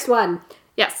right, next one.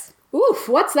 Yes. Oof,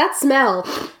 what's that smell?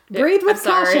 Breathe with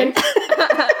caution.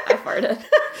 I farted.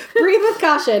 Breathe with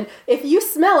caution. If you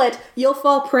smell it, you'll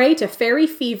fall prey to fairy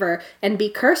fever and be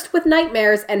cursed with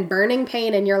nightmares and burning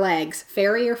pain in your legs.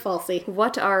 Fairy or falsy?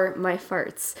 What are my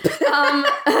farts?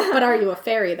 But are you a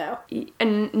fairy, though?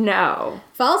 No.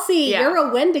 Falsy, Yeah. you're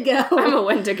a Wendigo. I'm a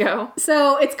Wendigo.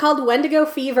 So it's called Wendigo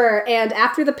fever, and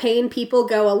after the pain, people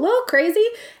go a little crazy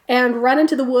and run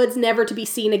into the woods never to be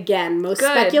seen again. Most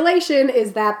Good. speculation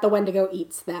is that the Wendigo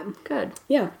eats them. Good.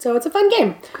 Yeah, so it's a fun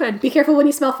game. Good. Be careful when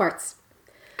you smell farts.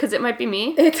 Because it might be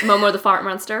me. It's- Momo the Fart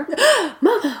Monster.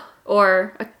 Momo!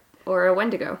 Or a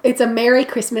Wendigo. It's a Merry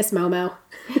Christmas, Momo.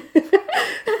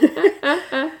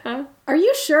 Are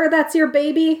you sure that's your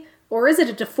baby? Or is it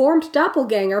a deformed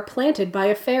doppelganger planted by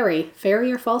a fairy?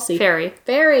 Fairy or falsy? Fairy.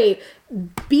 Fairy.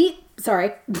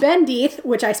 Bendeath,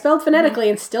 which I spelled phonetically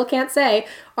and still can't say,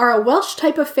 are a Welsh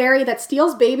type of fairy that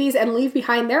steals babies and leave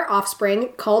behind their offspring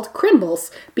called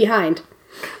crimbles behind.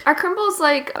 Are Crimbles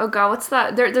like, oh god, what's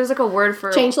that? There's like a word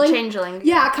for... Changeling? Changeling.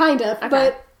 Yeah, kind of. Okay.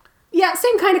 But yeah,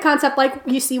 same kind of concept like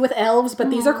you see with elves, but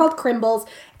these are called crimbles.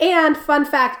 And fun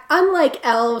fact, unlike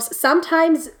elves,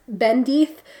 sometimes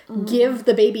Bendeath give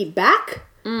the baby back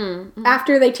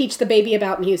after they teach the baby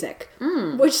about music.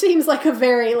 Which seems like a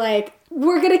very, like,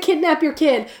 we're gonna kidnap your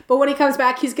kid, but when he comes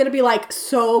back, he's gonna be, like,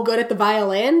 so good at the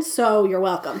violin, so you're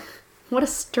welcome. What a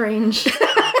strange...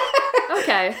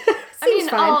 Okay. Seems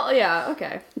fine. Yeah,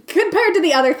 okay. Compared to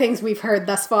the other things we've heard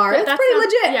thus far, it's pretty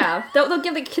legit. Yeah, they'll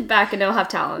give the kid back and they'll have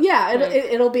talent. Yeah, Right.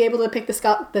 it'll be able to pick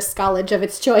the college of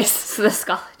its choice. So the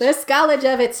college. The college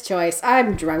of its choice.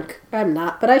 I'm drunk. I'm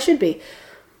not, but I should be.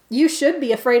 You should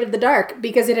be afraid of the dark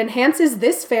because it enhances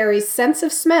this fairy's sense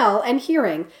of smell and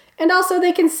hearing. And also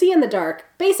they can see in the dark,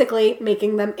 basically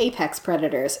making them apex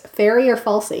predators. Fairy or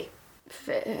falsy?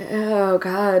 Oh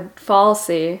god,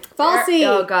 falsy. Falsy!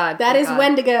 Oh god. That oh is god.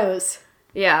 Wendigos.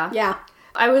 Yeah. Yeah.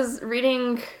 I was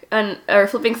reading or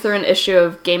flipping through an issue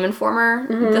of Game Informer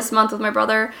this month with my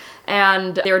brother,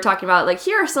 and they were talking about, like,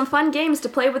 here are some fun games to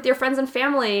play with your friends and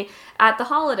family at the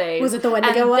holidays. Was it the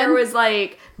Wendigo and one? There was,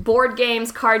 like, board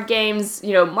games, card games,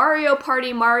 Mario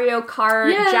Party, Mario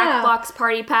Kart, Yeah. Jackbox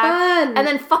Party Pack, Fun. and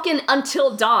then fucking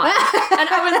Until Dawn. And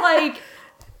I was like...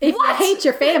 If What? you hate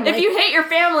your family. If you hate your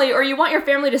family, or you want your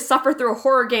family to suffer through a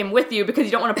horror game with you because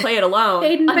you don't want to play it alone.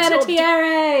 Hayden Until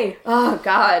Panettiere! Oh,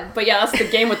 God. But yeah, that's the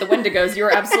game with the Wendigos. You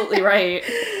were absolutely right.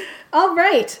 All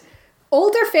right.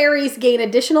 Older fairies gain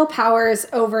additional powers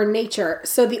over nature,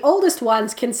 so the oldest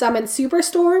ones can summon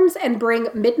superstorms and bring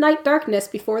midnight darkness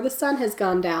before the sun has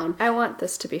gone down. I want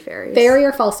this to be fairies. Fairy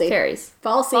or falsy? Fairies.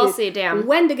 Falsy. Falsy, damn.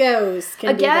 Wendigos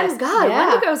can do Again? this. God,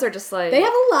 Yeah. Wendigos are just like... They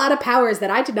have a lot of powers that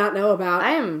I did not know about.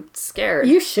 I am scared.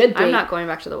 You should be. I'm not going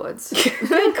back to the woods.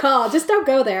 Good call. Just don't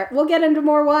go there. We'll get into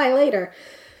more why later.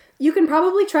 You can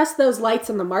probably trust those lights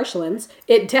in the marshlands.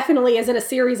 It definitely isn't a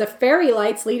series of fairy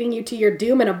lights leading you to your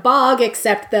doom in a bog,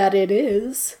 except that it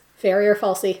is. Fairy or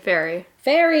falsy? Fairy.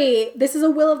 Fairy! This is a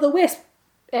will-o'-the-wisp.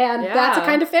 And that's a Yeah.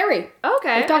 kind of fairy.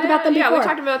 Okay. We've talked about them Yeah, we before.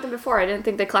 talked about them before. I didn't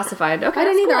think they classified. Okay, I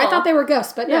didn't that's either. I cool. thought they were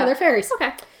ghosts, but no, Yeah. they're fairies.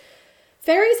 Okay.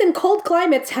 Fairies in cold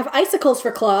climates have icicles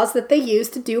for claws that they use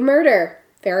to do murder.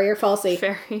 Fairy or falsy?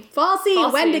 Fairy. Falsy!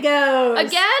 Falsy. Wendigos!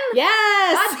 Again?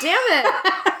 Yes! God damn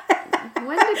it!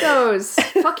 Wendigos.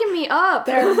 Fucking me up.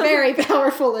 They're very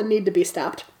powerful and need to be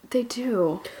stopped. They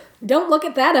do. Don't look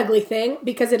at that ugly thing,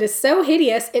 because it is so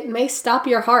hideous it may stop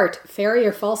your heart. Fairy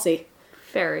or falsy?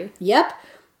 Fairy. Yep.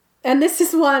 And this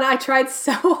is one I tried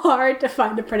so hard to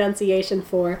find a pronunciation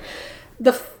for.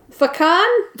 The Fachan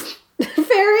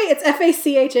fairy, it's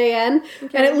F-A-C-H-A-N,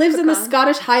 and it lives in the Fachan.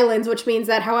 Scottish Highlands, which means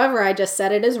that however I just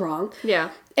said it is wrong.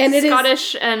 Yeah. And it is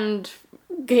Scottish and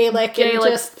Gaelic and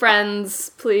Gaelic just, friends,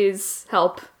 please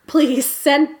help. please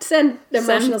send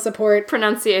emotional support.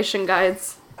 Pronunciation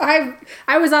guides.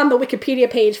 I was on the Wikipedia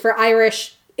page for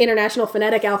Irish International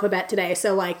Phonetic Alphabet today,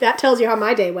 so like that tells you how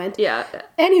my day went. Yeah.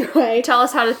 Anyway, Tell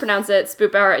us how to pronounce it.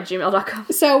 spoophour@gmail.com.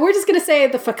 so we're just gonna say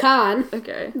the Fachan,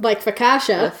 Okay. like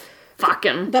Fakasha.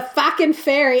 Fucking. The fucking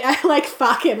fairy. I like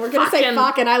fucking. We're going to say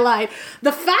fucking. I lied.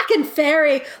 The fucking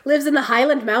fairy lives in the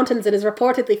Highland Mountains and is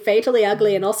reportedly fatally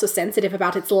ugly and also sensitive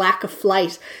about its lack of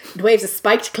flight. It waves a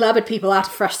spiked club at people out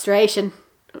of frustration.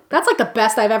 That's like the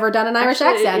best I've ever done an Irish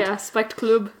accent. Yeah, spiked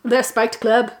club. The spiked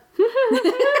club.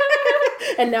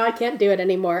 And now I can't do it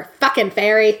anymore. Fucking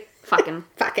fairy. Fucking.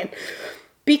 Fucking.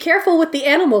 Be careful with the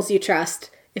animals you trust.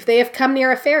 If they have come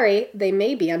near a fairy, they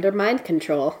may be under mind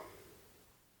control.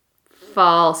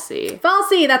 Falsy.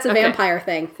 Falsy, that's a vampire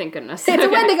thing. Thank goodness. It's a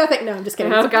Wendigo thing. No, I'm just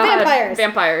kidding. Oh, It's God.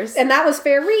 Vampires. And that was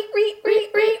fair.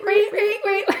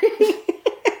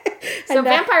 So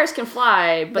vampires can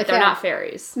fly, but they're not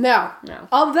fairies. No.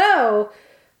 Although,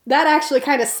 that actually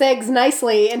kind of segs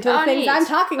nicely into the things neat. I'm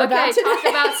talking about today. Talk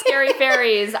about scary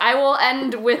fairies. I will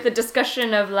end with a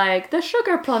discussion of, like, the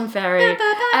sugar plum fairy,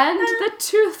 and the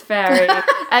tooth fairy,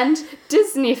 and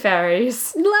Disney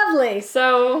fairies. Lovely.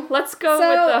 So, let's go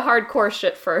with the hardcore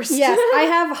shit first. Yes, I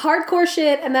have hardcore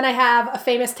shit, and then I have a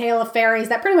famous tale of fairies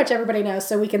that pretty much everybody knows,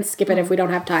 so we can skip it if we don't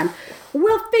have time.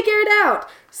 We'll figure it out.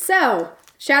 So,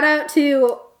 shout out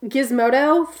to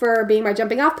Gizmodo for being my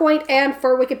jumping off point, and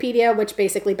for Wikipedia, which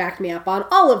basically backed me up on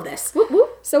all of this. Whoop,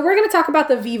 whoop. So we're going to talk about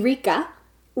the Virika,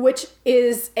 which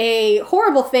is a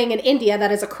horrible thing in India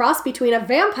that is a cross between a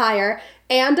vampire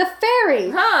and a fairy.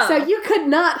 Huh. So you could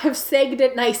not have segged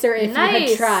it nicer if you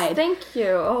had tried. Thank you.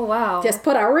 Oh, wow. Just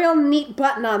put a real neat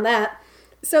button on that.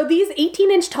 So these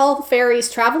 18-inch tall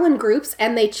fairies travel in groups,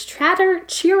 and they chatter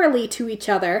cheerily to each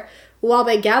other while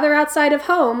they gather outside of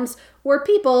homes where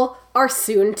people are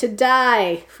soon to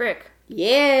die. Frick.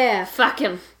 Yeah.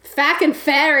 Fucking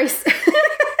fairies.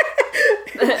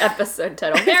 episode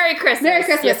title. Merry Christmas. Merry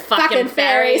Christmas. You fucking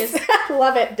fairies.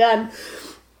 Love it. Done.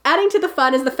 Adding to the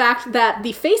fun is the fact that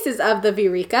the faces of the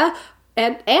Virika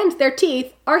and their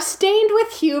teeth are stained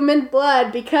with human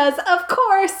blood because, of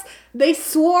course, they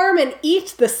swarm and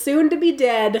eat the soon-to-be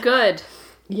dead. Good.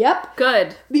 Yep.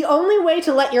 Good. The only way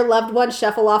to let your loved one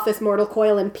shuffle off this mortal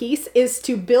coil in peace is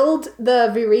to build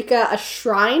the Virika a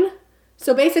shrine.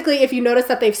 So basically, if you notice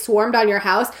that they've swarmed on your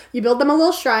house, you build them a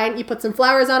little shrine, you put some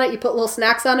flowers on it, you put little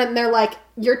snacks on it, and they're like,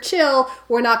 you're chill,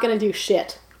 we're not going to do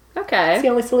shit. Okay. That's the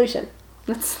only solution.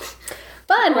 That's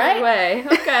fun, right? Way.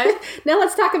 Okay. Now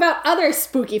let's talk about other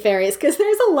spooky fairies, because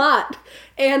there's a lot.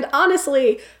 And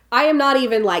honestly, I am not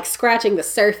even, like, scratching the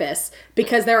surface,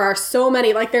 because there are so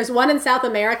many. Like, there's one in South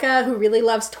America who really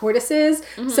loves tortoises,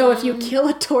 so if you kill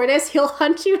a tortoise, he'll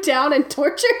hunt you down and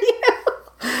torture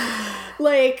you.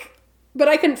 Like, but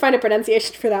I couldn't find a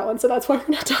pronunciation for that one, so that's why we're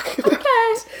not talking about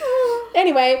it.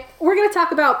 Anyway, we're going to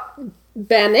talk about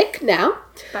Bannock now.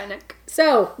 Bannock.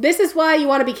 So, this is why you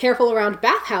want to be careful around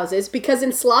bathhouses, because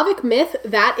in Slavic myth,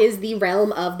 that is the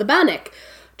realm of the Bannock.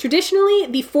 Traditionally,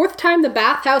 the fourth time the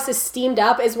bathhouse is steamed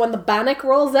up is when the Bannock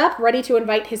rolls up, ready to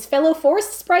invite his fellow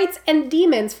forest sprites and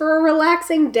demons for a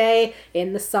relaxing day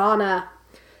in the sauna.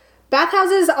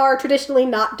 Bathhouses are traditionally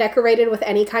not decorated with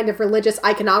any kind of religious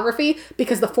iconography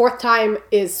because the fourth time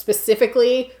is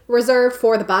specifically reserved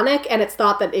for the Bannock, and it's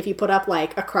thought that if you put up,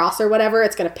 like, a cross or whatever,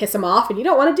 it's going to piss him off, and you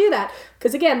don't want to do that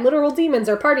because, again, literal demons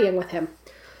are partying with him.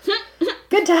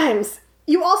 Good times.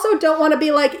 You also don't want to be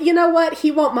like, you know what,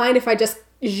 he won't mind if I just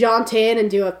jaunt in and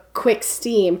do a quick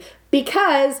steam,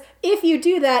 because if you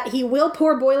do that, he will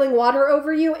pour boiling water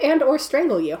over you and or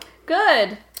strangle you.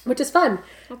 Good. Which is fun.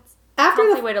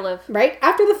 After the way to live. Right?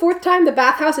 After the fourth time, the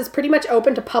bathhouse is pretty much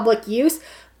open to public use,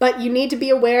 but you need to be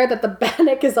aware that the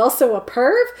Bannock is also a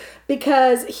perv,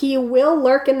 because he will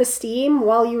lurk in the steam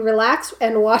while you relax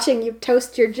and watching you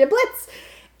toast your giblets.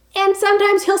 And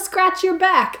sometimes he'll scratch your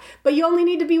back, but you only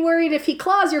need to be worried if he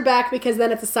claws your back, because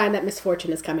then it's a sign that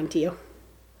misfortune is coming to you.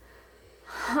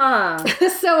 Huh.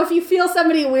 So if you feel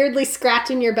somebody weirdly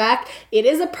scratching your back, it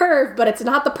is a perv, but it's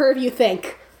not the perv you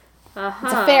think. Uh-huh.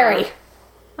 It's a fairy.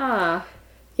 Huh.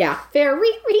 Yeah. Fairy.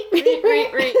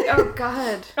 Oh,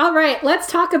 God. All right, let's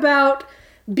talk about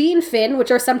bean fin,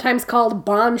 which are sometimes called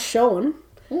ban shon,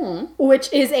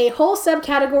 which is a whole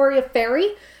subcategory of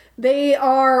fairy. They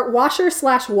are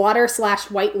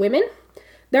washer/water/white women.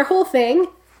 Their whole thing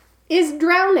is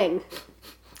drowning.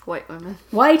 White women.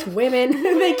 White women.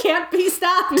 They can't be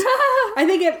stopped.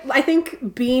 I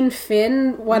think bean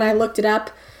fin, when I looked it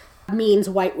up, means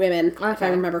white women, if I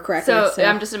remember correctly. So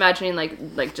I'm just imagining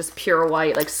like just pure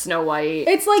white, like Snow White.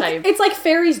 It's like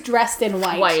fairies dressed in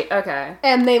white. White, okay.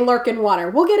 And they lurk in water.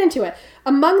 We'll get into it.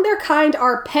 Among their kind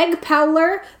are Peg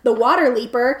Powler, the Water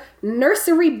Leaper,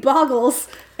 Nursery Boggles,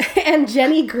 and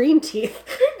Jenny Greenteeth.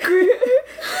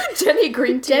 Jenny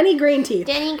Greenteeth. Jenny Greenteeth.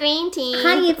 Jenny Greenteeth.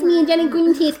 Hi, it's me, Jenny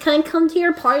Greenteeth. Can I come to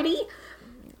your party?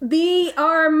 They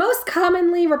are most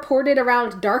commonly reported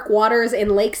around dark waters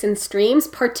in lakes and streams,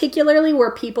 particularly where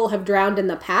people have drowned in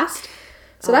the past.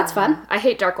 So that's fun. I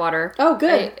hate dark water. Oh,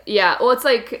 good. Well, it's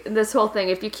like this whole thing.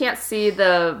 If you can't see if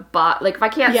I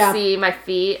can't see my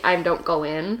feet, I don't go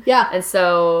in. Yeah. And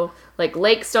so, like,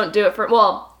 lakes don't do it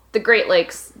the Great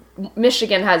Lakes,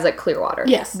 Michigan has, like, clear water.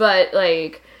 Yes. But,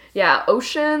 like,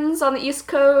 oceans on the East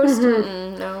Coast,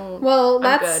 no. Well,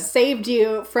 that's saved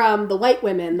you from the white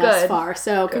women thus far,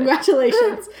 so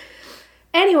congratulations.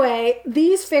 Anyway,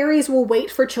 these fairies will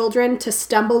wait for children to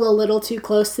stumble a little too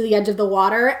close to the edge of the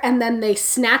water, and then they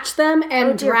snatch them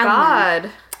and drown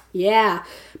them. Yeah.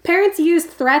 Parents use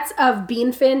threats of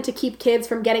bean fin to keep kids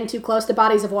from getting too close to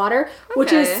bodies of water,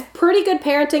 which is pretty good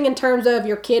parenting in terms of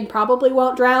your kid probably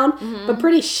won't drown, but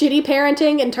pretty shitty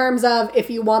parenting in terms of if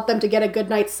you want them to get a good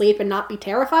night's sleep and not be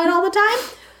terrified all the time.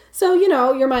 So,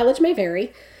 your mileage may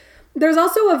vary. There's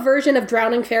also a version of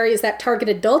drowning fairies that target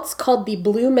adults called the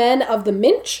Blue Men of the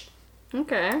Minch.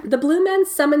 Okay. The Blue Men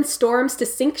summon storms to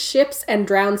sink ships and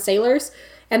drown sailors,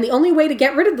 and the only way to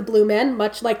get rid of the Blue Men,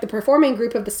 much like the performing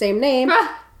group of the same name,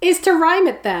 is to rhyme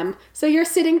at them. So you're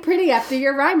sitting pretty after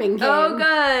your rhyming game. Oh,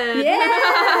 good.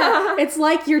 Yeah! It's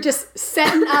like you're just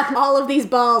setting up all of these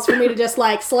balls for me to just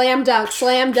like slam dunk,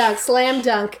 slam dunk, slam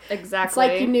dunk. Exactly. It's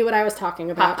like you knew what I was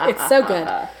talking about. It's so good.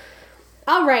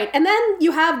 All right, and then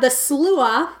you have the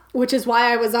Slua, which is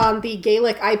why I was on the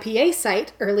Gaelic IPA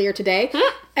site earlier today.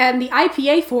 And the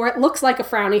IPA for it looks like a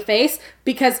frowny face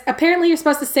because apparently you're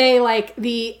supposed to say like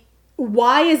the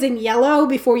Y is in yellow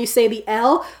before you say the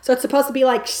L. So it's supposed to be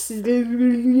like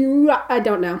I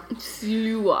don't know.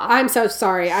 Slua. I'm so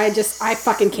sorry. I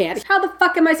fucking can't. How the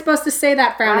fuck am I supposed to say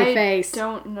that frowny face? I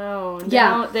don't know.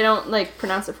 They don't like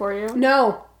pronounce it for you?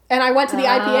 No. And I went to the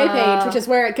IPA page, which is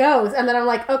where it goes. And then I'm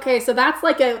like, okay, so that's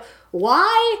like a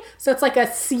Y? So it's like a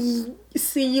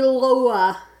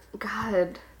Siloa.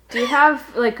 God. Do you have,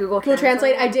 like, Google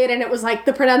Translate? I did, and it was like,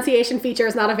 the pronunciation feature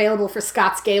is not available for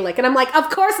Scots Gaelic. And I'm like, of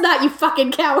course not, you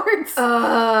fucking cowards!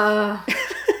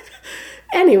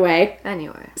 Anyway.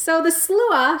 So the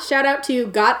Slua, shout out to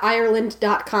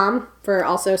gotireland.com for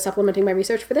also supplementing my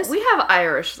research for this. We have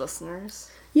Irish listeners.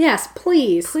 Yes,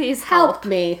 please. Please help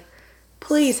me.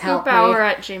 Please help me.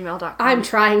 Scoophour@gmail.com. I'm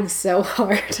trying so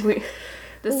hard.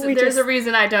 There's a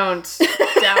reason I don't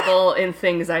dabble in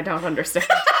things I don't understand.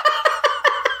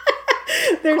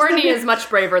 Courtney is much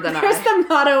braver than I. There's the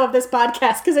motto of this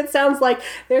podcast, because it sounds like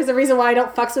there's a reason why I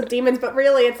don't fucks with demons, but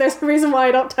really there's a reason why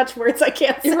I don't touch words I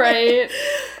can't say. Right.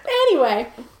 Anyway,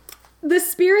 the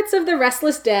spirits of the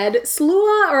restless dead,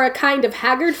 Slua, are a kind of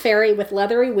haggard fairy with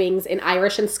leathery wings in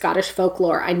Irish and Scottish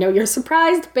folklore. I know you're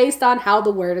surprised based on how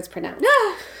the word is pronounced.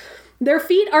 Their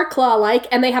feet are claw-like,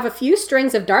 and they have a few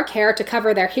strings of dark hair to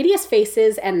cover their hideous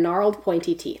faces and gnarled,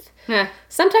 pointy teeth.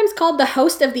 Sometimes called the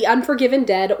host of the unforgiven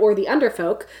dead or the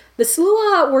underfolk, the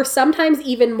Slua were sometimes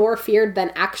even more feared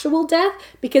than actual death,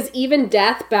 because even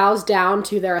death bows down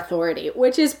to their authority,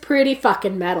 which is pretty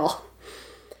fucking metal.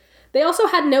 They also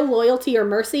had no loyalty or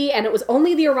mercy, and it was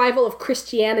only the arrival of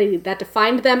Christianity that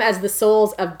defined them as the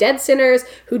souls of dead sinners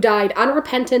who died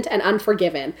unrepentant and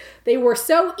unforgiven. They were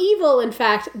so evil, in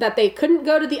fact, that they couldn't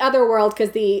go to the other world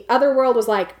because the other world was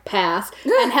like, pass,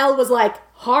 and hell was like,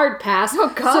 hard pass.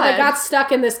 Oh, God. So they got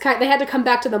stuck in this they had to come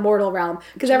back to the mortal realm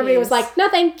because everybody was like, no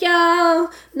thank you,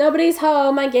 nobody's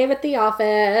home, I gave it the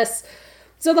office.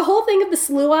 So the whole thing of the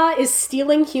Slua is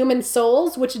stealing human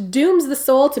souls, which dooms the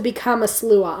soul to become a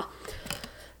Slua.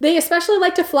 They especially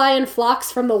like to fly in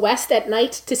flocks from the west at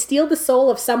night to steal the soul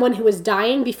of someone who is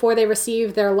dying before they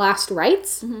receive their last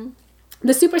rites. Mm-hmm.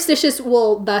 The superstitious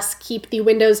will thus keep the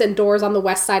windows and doors on the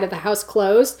west side of the house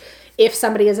closed if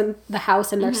somebody is in the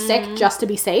house and they're sick, just to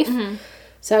be safe. Mm-hmm.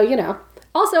 So,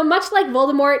 Also, much like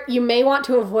Voldemort, you may want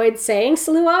to avoid saying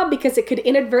Slua because it could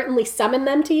inadvertently summon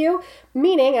them to you.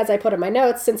 Meaning, as I put in my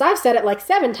notes, since I've said it like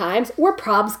 7 times, we're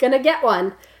probs gonna get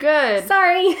one. Good.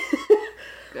 Sorry.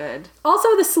 Good.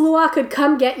 Also, the Slua could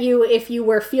come get you if you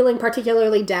were feeling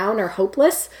particularly down or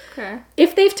hopeless. Okay.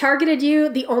 If they've targeted you,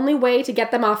 the only way to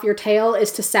get them off your tail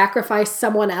is to sacrifice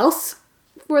someone else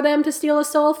for them to steal a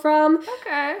soul from.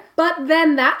 Okay. But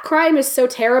then that crime is so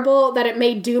terrible that it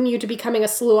may doom you to becoming a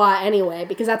Slua anyway,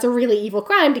 because that's a really evil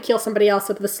crime to kill somebody else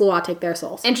with the Slua take their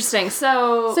souls. Interesting.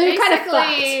 So you're kind of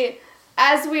fucked.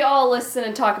 As we all listen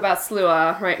and talk about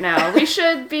Slua right now, we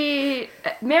should be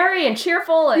merry and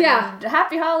cheerful and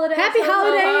happy holidays. Happy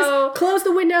holidays. Ho. Close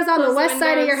the windows on the west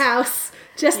side of your house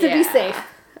just to be safe.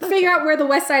 Figure out where the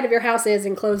west side of your house is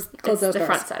and close those doors. The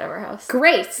front side of our house.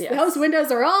 Great. Yes. Those windows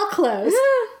are all closed.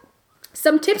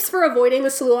 Some tips for avoiding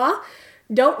the Slua.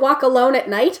 Don't walk alone at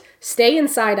night. Stay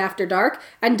inside after dark.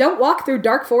 And don't walk through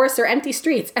dark forests or empty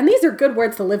streets. And these are good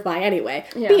words to live by anyway.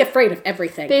 Yeah. Be afraid of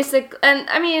everything. And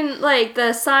I mean, like,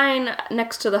 the sign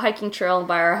next to the hiking trail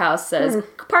by our house says,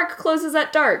 park closes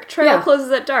at dark, trail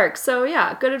closes at dark. So,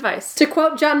 yeah, good advice. To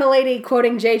quote John Mulaney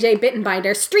quoting J.J.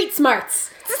 Bittenbinder, street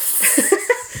smarts.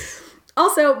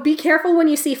 Also, be careful when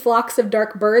you see flocks of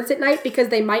dark birds at night because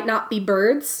they might not be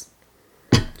birds.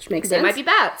 Which makes sense. They might be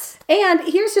bats. And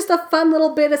here's just a fun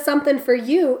little bit of something for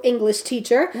you, English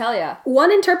teacher. Hell yeah.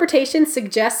 One interpretation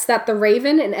suggests that the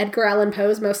raven in Edgar Allan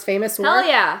Poe's most famous work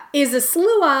is a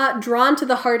slua drawn to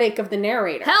the heartache of the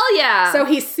narrator. Hell yeah. So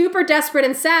he's super desperate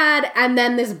and sad, and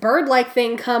then this bird-like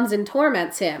thing comes and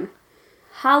torments him.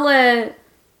 What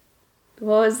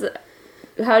was it?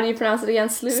 How do you pronounce it again?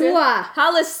 Slua.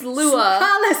 Halaslua.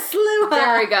 Halaslua.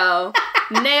 There we go.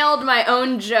 Nailed my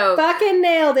own joke. Fucking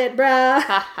nailed it,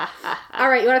 bruh. All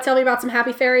right, you want to tell me about some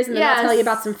happy fairies, and then I'll tell you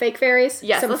about some fake fairies?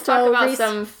 Yes, let's talk about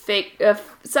some fake,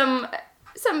 some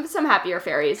happier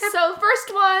fairies. So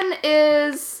first one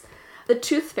is the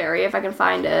Tooth Fairy, if I can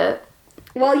find it.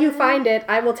 While you find it,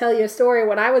 I will tell you a story.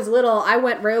 When I was little, I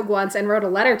went rogue once and wrote a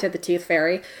letter to the Tooth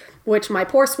Fairy, which my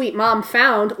poor sweet mom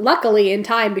found, luckily in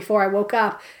time before I woke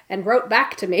up, and wrote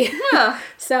back to me. Huh.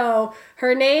 So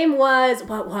her name was,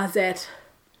 what was it?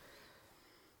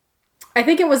 I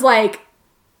think it was like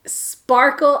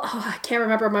Sparkle. Oh, I can't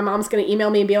remember. My mom's going to email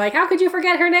me and be like, how could you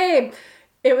forget her name?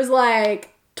 It was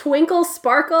like Twinkle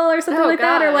Sparkle or something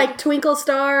that, or like Twinkle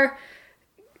Star.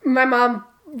 My mom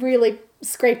really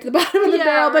scraped the bottom of the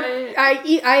barrel, but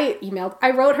I emailed.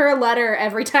 I wrote her a letter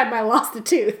every time I lost a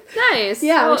tooth. Nice.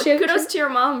 Yeah. Well, kudos to your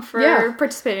mom for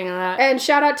participating in that. And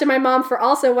shout out to my mom for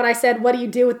also when I said, what do you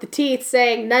do with the teeth,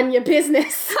 saying, none your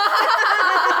business.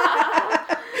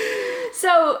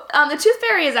 So, the Tooth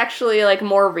Fairy is actually, like,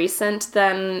 more recent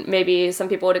than maybe some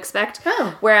people would expect.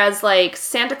 Oh. Whereas, like,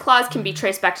 Santa Claus can be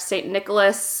traced back to St.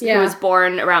 Nicholas, who was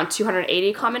born around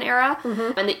 280 Common Era.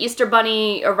 Mm-hmm. And the Easter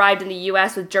Bunny arrived in the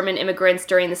U.S. with German immigrants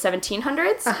during the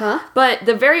 1700s. Uh-huh. But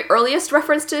the very earliest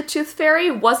reference to the Tooth Fairy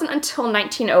wasn't until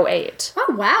 1908.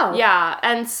 Oh, wow. Yeah,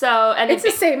 and so... and it's the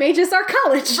same age as our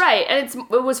college. Right, and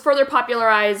it was further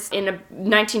popularized in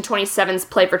 1927's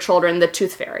play for children, The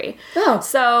Tooth Fairy. Oh.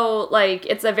 So, like,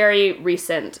 it's a very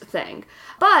recent thing.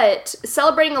 But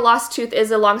celebrating a lost tooth is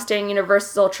a long-standing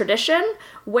universal tradition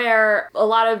where a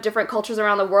lot of different cultures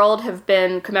around the world have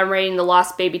been commemorating the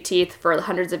lost baby teeth for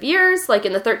hundreds of years. Like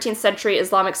in the 13th century,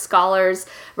 Islamic scholars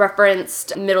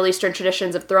referenced Middle Eastern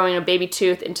traditions of throwing a baby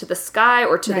tooth into the sky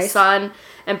or to the sun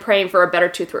and praying for a better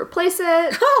tooth to replace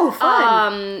it. Oh,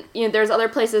 fun! There's other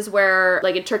places where,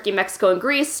 like in Turkey, Mexico, and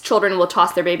Greece, children will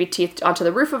toss their baby teeth onto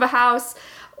the roof of a house.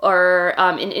 Or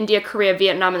in India, Korea,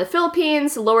 Vietnam, and the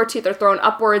Philippines, lower teeth are thrown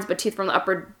upwards, but teeth from the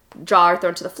upper jaw are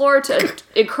thrown to the floor to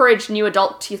encourage new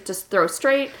adult teeth to throw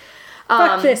straight.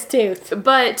 Fuck this tooth.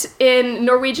 But in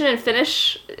Norwegian and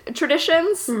Finnish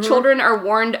traditions, children are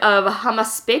warned of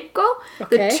Hamaspekko,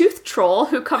 the tooth troll,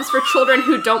 who comes for children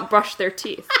who don't brush their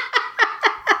teeth.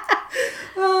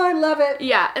 Oh, I love it.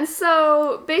 Yeah, and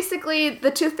so basically the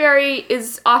Tooth Fairy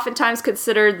is oftentimes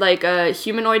considered like a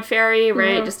humanoid fairy,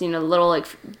 right? Mm-hmm. Just, little like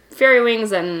fairy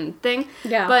wings and thing.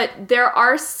 Yeah. But there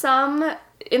are some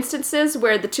instances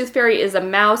where the Tooth Fairy is a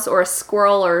mouse or a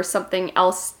squirrel or something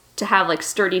else to have like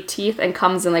sturdy teeth and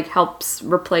comes and like helps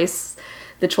replace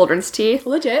the children's teeth.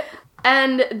 Legit.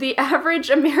 And the average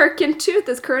American tooth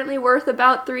is currently worth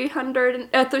about $3.19.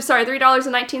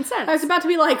 I was about to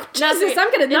be like, Jesus, I'm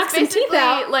going to knock some teeth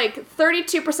out. Like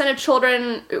 32% of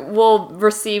children will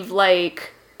receive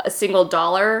like a single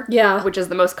dollar, which is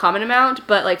the most common amount,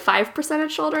 but like 5%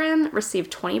 of children receive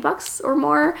 $20 or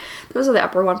more. Those are the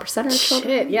upper 1% of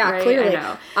children. Shit, yeah, right? clearly.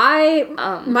 I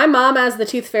know. My mom as the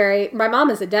Tooth Fairy, my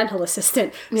mom is a dental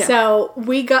assistant, so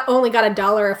we only got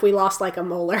 $1 if we lost like a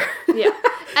molar. Yeah.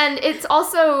 And it's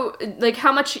also, like,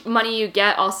 how much money you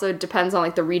get also depends on,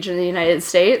 like, the region of the United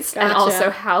States. Gotcha. And also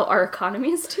how our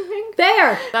economy is doing.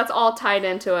 There! That's all tied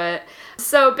into it.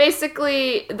 So,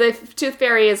 basically, the Tooth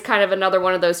Fairy is kind of another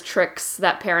one of those tricks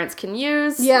that parents can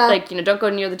use. Yeah. Like, don't go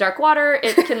near the dark water.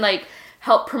 It can, like...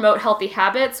 help promote healthy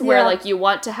habits where, like, you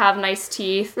want to have nice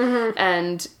teeth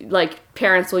and, like,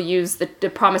 parents will use the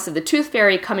promise of the Tooth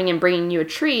Fairy coming and bringing you a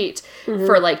treat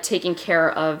for, like, taking care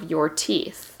of your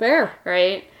teeth. Fair.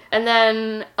 Right? And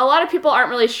then a lot of people aren't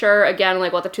really sure, again,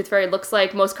 like, what the Tooth Fairy looks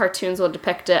like. Most cartoons will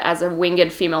depict it as a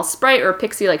winged female sprite or a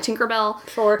pixie like Tinkerbell.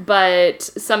 Sure. But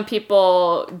some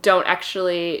people don't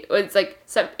actually... It's like,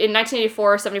 in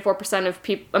 1984, 74% of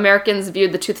Americans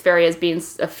viewed the Tooth Fairy as being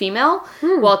a female,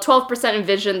 while 12%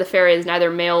 envisioned the fairy as neither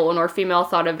male nor female,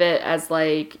 thought of it as,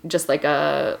 like, just like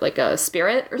a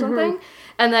spirit or something.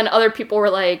 And then other people were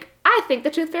like, I think the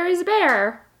Tooth Fairy's a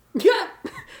bear. Yeah.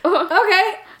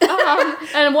 Okay.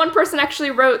 And one person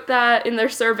actually wrote that in their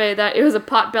survey that it was a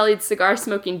pot-bellied,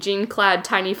 cigar-smoking, jean-clad,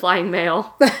 tiny flying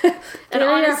male. And give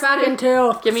me your fucking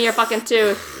tooth. Give me your fucking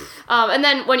tooth. And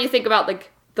then when you think about,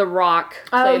 like, The Rock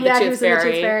played the Tooth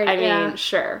Fairy. I mean,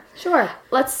 sure. Sure.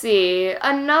 Let's see.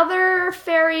 Another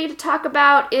fairy to talk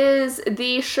about is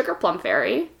the Sugar Plum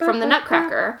Fairy from the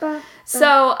Nutcracker.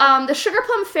 So, the Sugar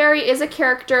Plum Fairy is a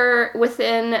character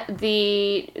within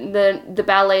the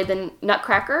ballet, the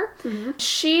Nutcracker. Mm-hmm.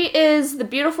 She is the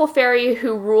beautiful fairy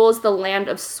who rules the land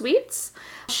of sweets.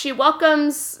 She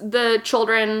welcomes the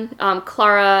children,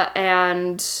 Clara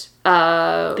and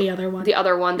the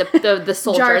other one, the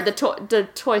soldier, the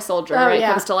toy soldier,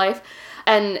 comes to life,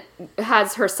 and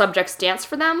has her subjects dance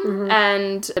for them. Mm-hmm.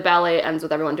 And the ballet ends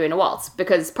with everyone doing a waltz,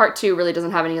 because part 2 really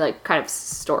doesn't have any like kind of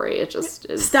story. It just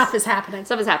is stuff is happening.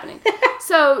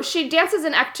 So she dances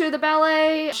in Act 2 of the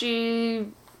ballet. She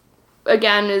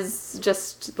again is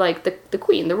just like the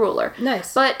queen, the ruler.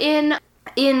 Nice. But in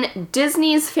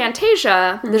Disney's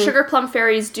Fantasia, the Sugar Plum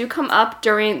Fairies do come up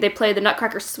they play the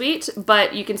Nutcracker Suite,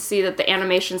 but you can see that the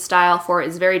animation style for it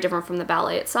is very different from the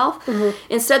ballet itself. Mm-hmm.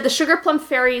 Instead, the Sugar Plum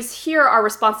Fairies here are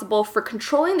responsible for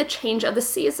controlling the change of the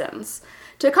seasons.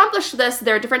 To accomplish this,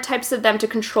 there are different types of them to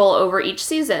control over each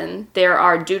season. There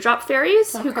are dewdrop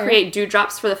fairies who create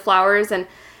dewdrops for the flowers and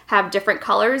have different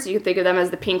colors. You can think of them as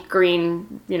the pink,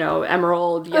 green,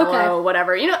 emerald, yellow,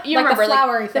 whatever. You like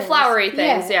remember the flowery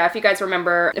things. Yeah, if you guys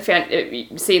remember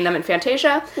seeing them in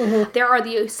Fantasia. Mm-hmm. There are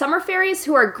the summer fairies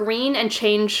who are green and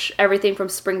change everything from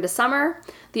spring to summer.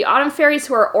 The autumn fairies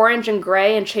who are orange and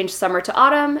gray and change summer to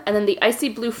autumn. And then the icy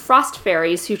blue frost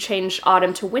fairies who change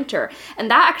autumn to winter.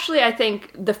 And that actually, I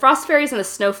think, the frost fairies and the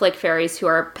snowflake fairies who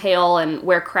are pale and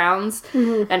wear crowns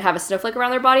and have a snowflake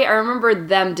around their body, I remember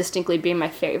them distinctly being my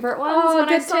favorite ones when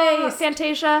I saw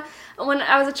Fantasia when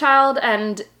I was a child.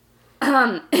 And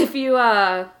if you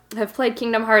have played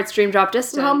Kingdom Hearts Dream Drop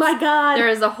Distance. Oh my god. There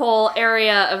is a whole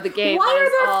area of the game. Why are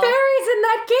there fairies in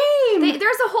that game?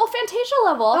 There's a whole Fantasia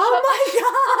level.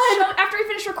 My god. After we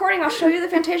finish recording, I'll show you the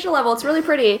Fantasia level. It's really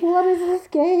pretty. What is this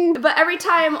game? But every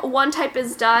time one type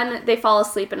is done, they fall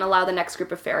asleep and allow the next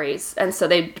group of fairies. And so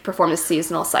they perform a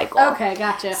seasonal cycle. Okay,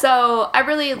 gotcha. So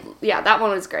that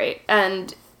one was great.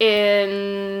 And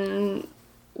in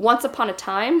Once Upon a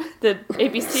Time, the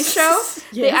ABC show,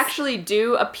 they actually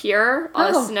do appear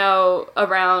on the snow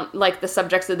around, like, the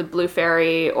subjects of the Blue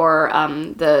Fairy or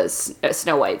the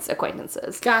Snow White's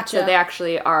acquaintances. Gotcha. So they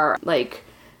actually are, like,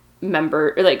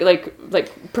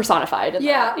 personified in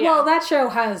that. Yeah, well, that show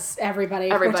has everybody,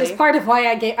 which is part of why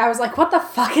I was like, what the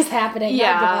fuck is happening?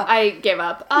 Yeah, I gave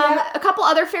up. A couple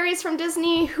other fairies from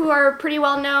Disney who are pretty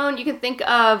well known. You can think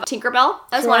of Tinkerbell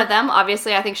as one of them.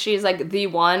 Obviously, I think she's like the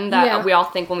one that we all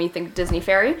think when we think Disney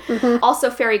fairy. Mm-hmm. Also,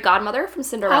 Fairy Godmother from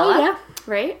Cinderella. Oh, yeah.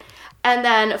 Right? And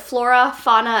then Flora,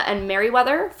 Fauna, and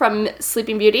Merryweather from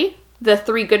Sleeping Beauty. The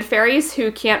 3 good fairies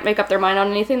who can't make up their mind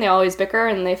on anything. They always bicker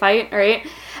and they fight, right?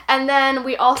 And then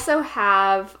we also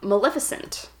have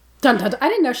Maleficent. Dun, dun, dun. I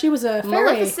didn't know she was a fairy.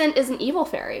 Maleficent is an evil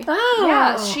fairy. Oh.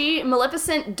 Yeah,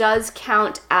 Maleficent does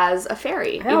count as a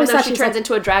fairy, even though she turns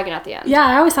into a dragon at the end. Yeah,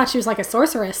 I always thought she was like a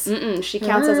sorceress. She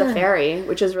counts as a fairy,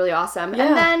 which is really awesome. Yeah.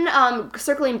 And then,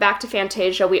 circling back to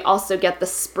Fantasia, we also get the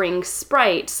Spring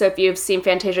Sprite. So if you've seen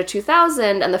Fantasia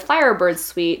 2000 and the Firebird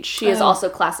Suite, she is also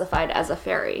classified as a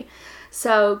fairy.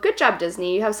 So good job,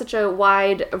 Disney. You have such a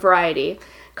wide variety.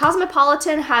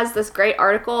 Cosmopolitan has this great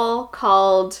article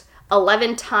called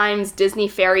 11 Times Disney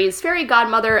Fairies, Fairy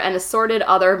Godmother, and Assorted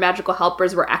Other Magical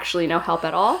Helpers Were Actually No Help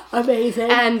at All.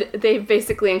 Amazing. And they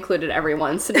basically included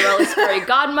everyone. Cinderella's Fairy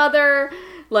Godmother,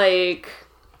 like,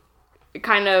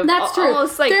 kind of... That's true.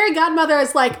 Almost like, Fairy Godmother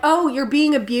is like, oh, you're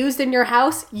being abused in your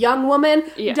house, young woman?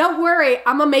 Yeah. Don't worry,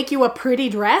 I'm gonna make you a pretty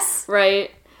dress.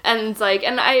 Right. And it's like,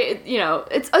 and I,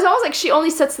 it's almost like she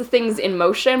only sets the things in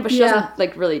motion, but she doesn't,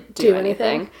 like, really do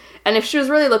anything. And if she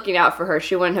was really looking out for her,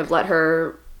 she wouldn't have let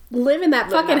her... live in that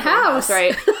fucking house.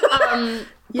 Right.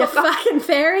 You fucking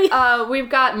fairy. We've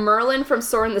got Merlin from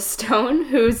Sword in the Stone,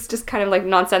 who's just kind of, like,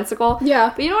 nonsensical.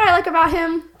 Yeah. But you know what I like about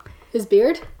him? His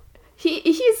beard?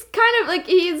 He's kind of, like,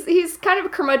 he's kind of a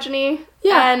curmudgeon-y.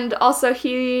 Yeah. And also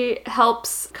he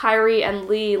helps Kairi and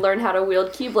Lee learn how to wield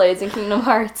Keyblades in Kingdom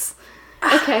Hearts.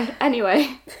 Okay, anyway,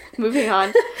 moving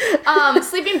on.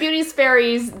 Sleeping Beauty's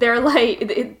fairies, they're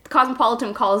like,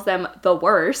 Cosmopolitan calls them the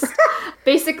worst.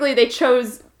 Basically, they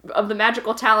chose, of the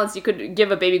magical talents you could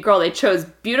give a baby girl, they chose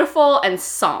beautiful and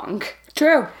song.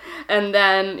 True. And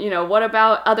then, what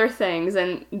about other things?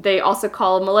 And they also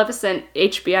call Maleficent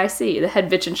HBIC, the head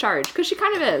bitch in charge, because she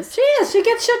kind of is. She is. She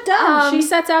gets shit done. She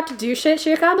sets out to do shit.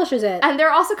 She accomplishes it. And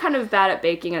they're also kind of bad at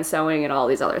baking and sewing and all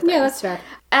these other things. Yeah, that's fair.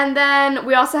 And then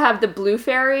we also have the Blue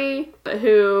Fairy,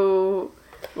 who,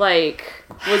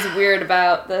 was weird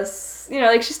about this.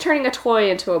 She's turning a toy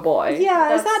into a boy.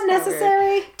 Yeah, is that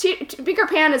necessary? Tinker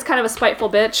Pan is kind of a spiteful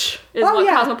bitch, is what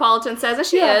Cosmopolitan says, and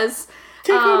she is.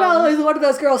 Tinkerbell is one of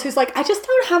those girls who's like, I just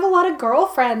don't have a lot of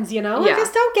girlfriends, I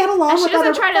just don't get along with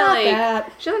other people.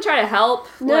 She doesn't try to help,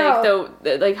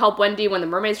 help Wendy when the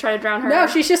mermaids try to drown her. No,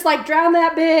 she's just like, drown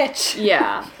that bitch.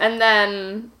 Yeah, and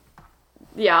then...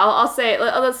 Yeah, let's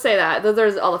say that.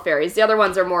 There's all the fairies. The other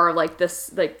ones are more like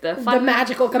this, like the fun, the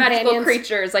magical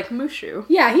creatures, like Mushu.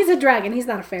 Yeah, he's a dragon. He's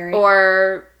not a fairy.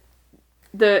 Or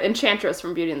the Enchantress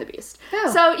from Beauty and the Beast.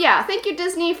 Oh. So, yeah, thank you,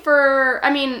 Disney, for...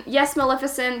 yes,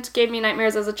 Maleficent gave me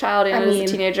nightmares as a child and as a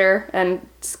teenager, and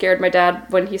scared my dad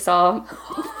when he saw...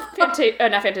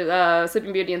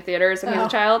 Sleeping Beauty in theaters when he was a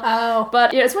child. Oh.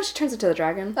 But, it's when she turns into the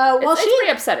dragon. Oh, well, it's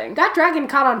pretty upsetting. That dragon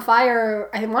caught on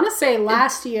fire, I want to say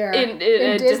last year. In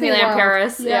Disneyland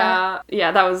Paris. Yeah.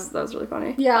 Yeah, that was really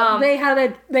funny. Yeah, they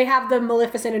have the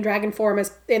Maleficent in dragon form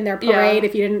in their parade,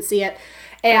 if you didn't see it.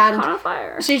 And caught on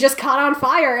fire. She just caught on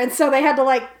fire, and so they had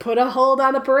to, put a hold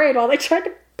on the parade while they tried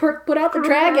to put out the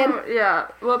dragon. Yeah.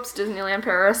 Whoops, Disneyland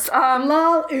Paris.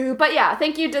 Lol, oop. But yeah,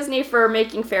 thank you, Disney, for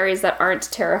making fairies that aren't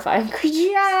terrifying creatures.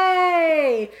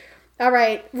 Yay! All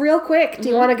right, real quick, do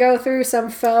you want to go through some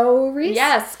faux reads?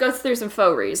 Yes, go through some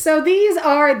faux reads. So these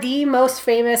are the most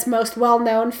famous, most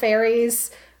well-known fairies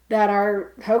that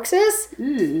are hoaxes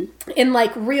in,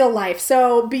 real life.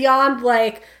 So beyond,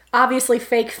 obviously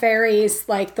fake fairies,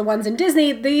 like the ones in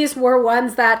Disney, these were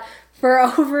ones that, for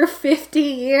over 50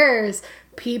 years...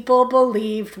 people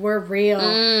believed were real,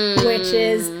 which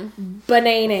is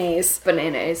bananas.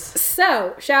 Bananas.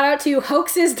 So, shout out to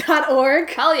hoaxes.org.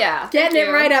 Hell yeah. Getting it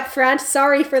right up front.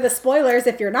 Sorry for the spoilers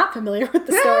if you're not familiar with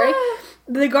the story.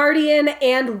 The Guardian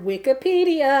and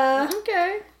Wikipedia.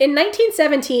 Okay. In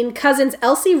 1917, cousins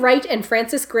Elsie Wright and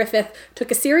Frances Griffith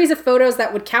took a series of photos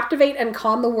that would captivate and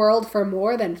con the world for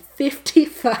more than 50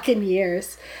 fucking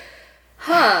years.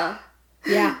 Huh.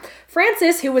 Yeah.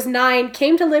 Frances, who was 9,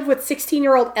 came to live with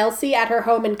 16-year-old Elsie at her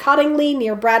home in Cottingley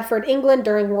near Bradford, England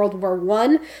during World War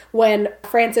I, when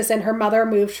Frances and her mother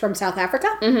moved from South Africa.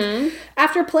 Mm-hmm.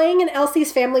 After playing in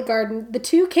Elsie's family garden, the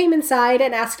two came inside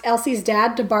and asked Elsie's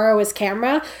dad to borrow his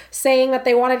camera, saying that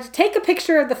they wanted to take a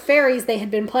picture of the fairies they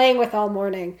had been playing with all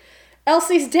morning.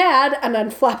 Elsie's dad, an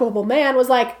unflappable man, was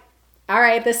like, all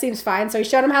right, this seems fine. So he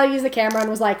showed him how to use the camera and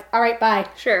was like, all right, bye.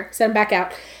 Sure. Send him back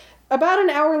out. About an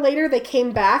hour later, they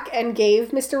came back and gave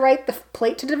Mr. Wright the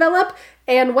plate to develop,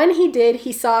 and when he did,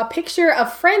 he saw a picture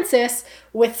of Frances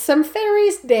with some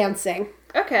fairies dancing.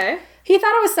 Okay. He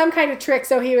thought it was some kind of trick,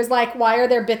 so he was like, why are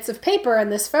there bits of paper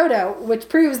in this photo? Which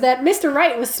proves that Mr.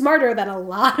 Wright was smarter than a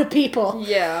lot of people.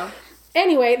 Yeah.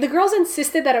 Anyway, the girls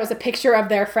insisted that it was a picture of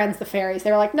their friends, the fairies.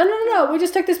 They were like, no, we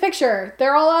just took this picture.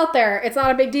 They're all out there. It's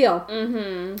not a big deal.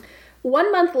 Mm-hmm.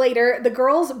 1 month later, the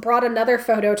girls brought another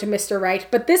photo to Mr. Wright,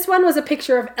 but this one was a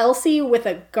picture of Elsie with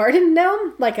a garden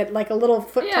gnome, like a little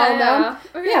foot-tall gnome.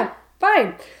 Okay. Yeah,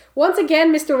 fine. Once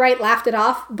again, Mr. Wright laughed it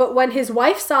off, but when his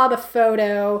wife saw the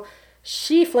photo,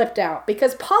 she flipped out,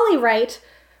 because Polly Wright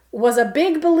was a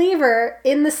big believer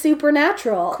in the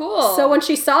supernatural. Cool. So when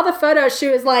she saw the photo, she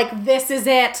was like, this is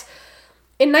it.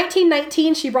 In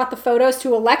 1919, she brought the photos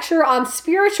to a lecture on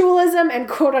spiritualism and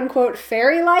quote-unquote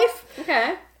fairy life.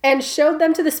 Okay. And showed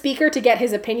them to the speaker to get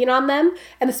his opinion on them.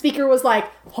 And the speaker was like,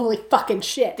 holy fucking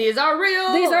shit. These are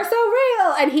real. These are so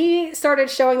real. And he started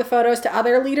showing the photos to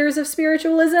other leaders of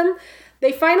spiritualism.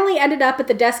 They finally ended up at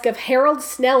the desk of Harold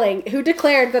Snelling, who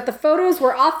declared that the photos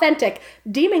were authentic,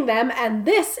 deeming them, and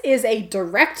this is a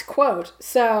direct quote,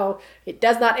 so it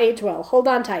does not age well. Hold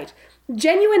on tight.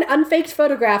 Genuine unfaked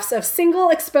photographs of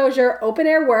single exposure open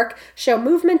air work show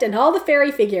movement in all the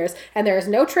fairy figures, and there is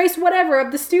no trace whatever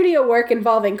of the studio work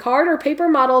involving card or paper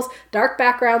models, dark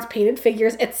backgrounds, painted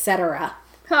figures, etc.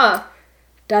 Huh.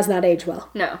 Does not age well.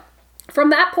 No. From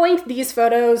that point, these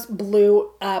photos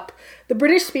blew up. The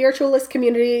British spiritualist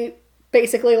community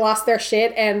basically lost their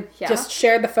shit and just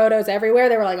shared the photos everywhere.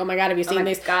 They were like, oh my god, have you seen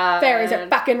these? Fairies are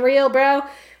fucking real, bro.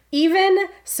 Even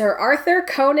Sir Arthur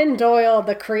Conan Doyle,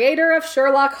 the creator of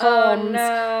Sherlock Holmes,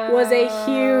 was a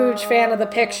huge fan of the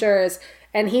pictures.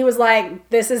 And he was like,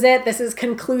 this is it. This is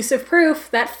conclusive proof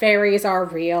that fairies are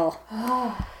real.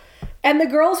 And the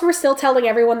girls were still telling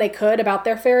everyone they could about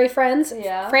their fairy friends.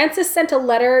 Yeah. Frances sent a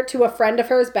letter to a friend of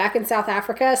hers back in South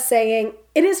Africa saying,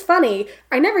 it is funny.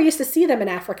 I never used to see them in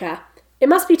Africa. It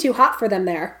must be too hot for them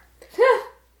there.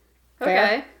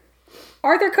 Okay.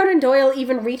 Arthur Conan Doyle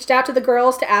even reached out to the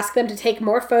girls to ask them to take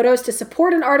more photos to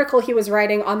support an article he was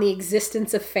writing on the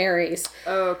existence of fairies.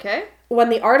 Okay. When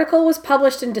the article was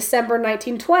published in December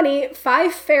 1920,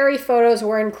 5 fairy photos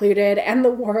were included, and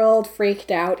the world freaked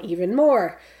out even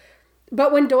more.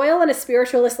 But when Doyle and a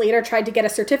spiritualist leader tried to get a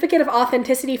certificate of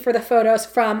authenticity for the photos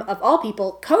from, of all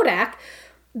people, Kodak,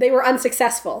 they were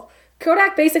unsuccessful.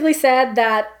 Kodak basically said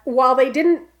that while they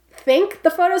didn't think the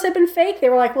photos had been fake, they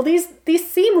were like, well, these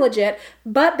seem legit,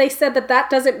 but they said that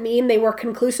doesn't mean they were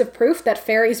conclusive proof that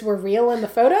fairies were real in the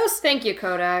photos. Thank you,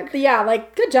 Kodak. Yeah,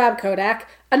 like, good job, Kodak.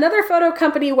 Another photo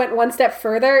company went one step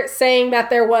further, saying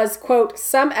that there was, quote,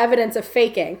 some evidence of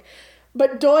faking.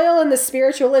 But Doyle and the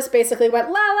spiritualist basically went,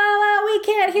 la, la, la, we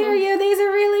can't hear you, these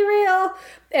are really real.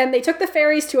 And they took the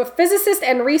fairies to a physicist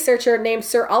and researcher named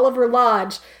Sir Oliver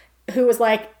Lodge, who was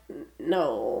like,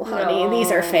 no, honey,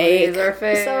 these are fake. These are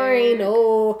fake. Sorry,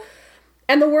 no.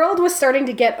 And the world was starting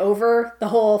to get over the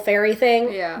whole fairy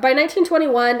thing. Yeah. By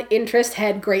 1921, interest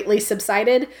had greatly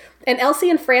subsided, and Elsie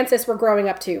and Frances were growing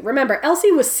up too. Remember,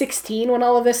 Elsie was 16 when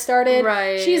all of this started.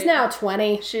 Right. She's now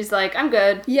 20. She's like, I'm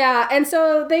good. Yeah, and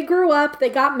so they grew up, they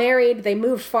got married, they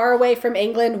moved far away from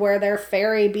England where their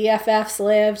fairy BFFs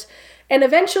lived. And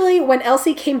eventually, when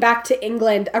Elsie came back to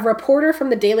England, a reporter from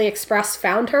the Daily Express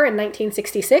found her in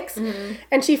 1966,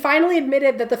 and she finally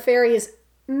admitted that the fairies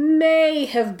may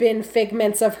have been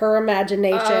figments of her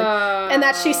imagination, and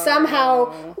that she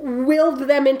somehow willed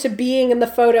them into being in the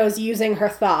photos using her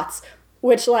thoughts,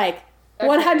 which, like,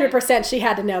 100% she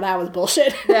had to know that was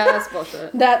bullshit. Yeah, that's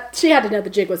bullshit. That she had to know the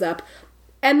jig was up.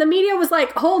 And the media was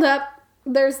like, hold up,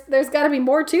 there's got to be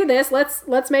more to this.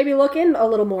 Let's maybe look in a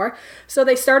little more. So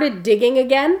they started digging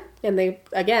again, and they,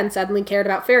 again, suddenly cared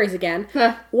about fairies again.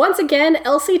 Once again,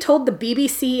 Elsie told the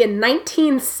BBC in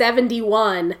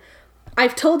 1971,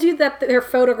 I've told you that they're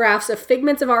photographs of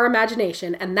figments of our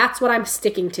imagination, and that's what I'm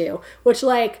sticking to. Which,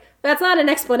 like, that's not an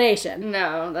explanation.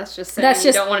 No, that's just saying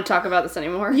you don't want to talk about this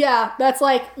anymore. Yeah, that's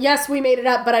like, yes, we made it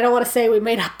up, but I don't want to say we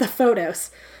made up the photos.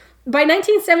 By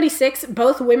 1976,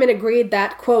 both women agreed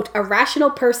that, quote, a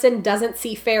rational person doesn't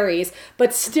see fairies,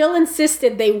 but still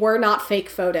insisted they were not fake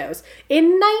photos.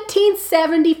 In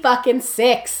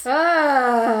 1976.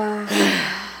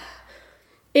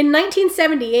 In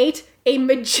 1978, a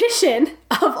magician,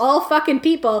 of all fucking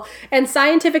people, and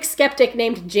scientific skeptic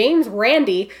named James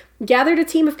Randi gathered a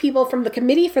team of people from the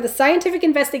Committee for the Scientific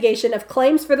Investigation of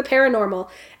Claims for the Paranormal,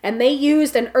 and they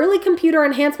used an early computer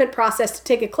enhancement process to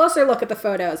take a closer look at the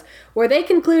photos, where they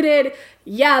concluded,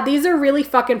 yeah, these are really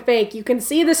fucking fake. You can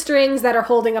see the strings that are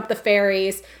holding up the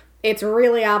fairies. It's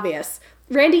really obvious.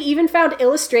 Randi even found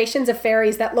illustrations of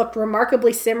fairies that looked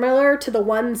remarkably similar to the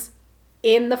ones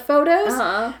in the photos,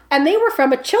 and they were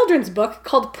from a children's book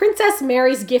called Princess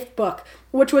Mary's Gift Book,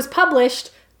 which was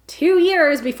published 2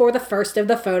 years before the first of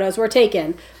the photos were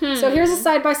taken. So here's a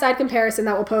side-by-side comparison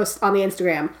that we'll post on the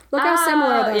Instagram. Look how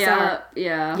similar those are.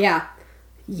 Yeah.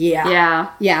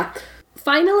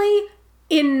 Finally,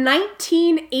 in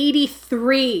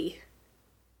 1983,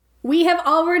 we have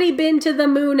already been to the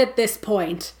moon at this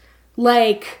point.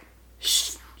 Like,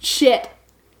 shit.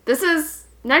 This is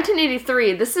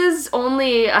 1983. This is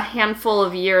only a handful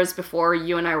of years before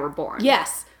you and I were born.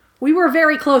 Yes. We were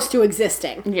very close to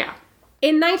existing. Yeah.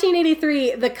 In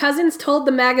 1983, the cousins told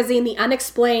the magazine The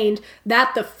Unexplained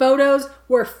that the photos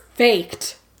were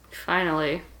faked.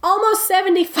 Finally. Almost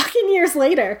 70 fucking years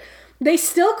later, they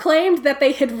still claimed that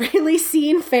they had really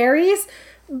seen fairies,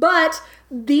 but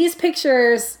these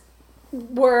pictures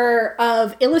were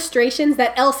of illustrations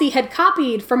that Elsie had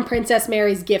copied from Princess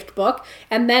Mary's Gift Book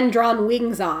and then drawn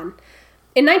wings on.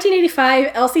 In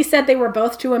 1985, Elsie said they were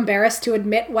both too embarrassed to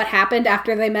admit what happened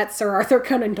after they met Sir Arthur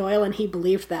Conan Doyle, and he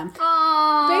believed them.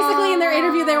 Aww. Basically, in their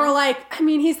interview, they were like, I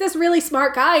mean, he's this really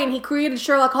smart guy, and he created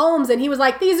Sherlock Holmes, and he was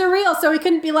like, these are real, so he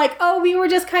couldn't be like, oh, we were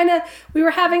just we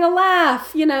were having a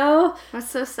laugh, you know? That's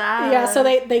so sad. Yeah, so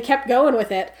they kept going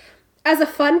with it. As a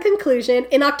fun conclusion,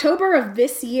 in October of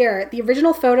this year, the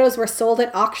original photos were sold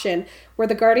at auction, where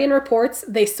The Guardian reports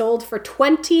they sold for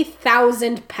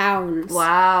 £20,000.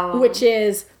 Wow. Which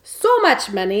is so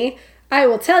much money. I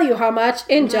will tell you how much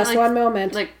in just one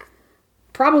moment. Like,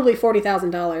 probably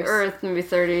 $40,000. Or maybe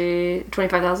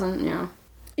 25,000, yeah.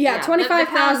 Yeah,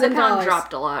 $25,000. The pound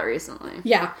dropped a lot recently.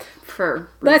 Yeah. For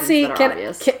Let's see, that are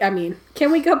obvious.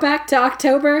 Can we go back to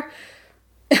October?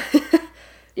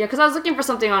 Yeah, because I was looking for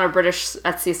something on a British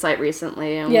Etsy site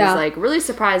recently and was like really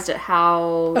surprised at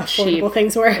how affordable cheap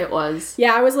things were. It was.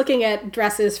 Yeah, I was looking at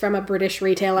dresses from a British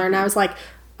retailer and I was like,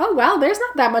 oh wow, there's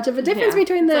not that much of a difference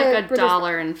between the like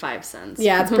 $1.05.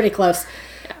 Yeah, it's pretty close.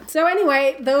 So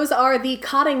anyway, those are the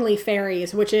Cottingley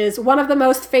fairies, which is one of the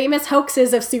most famous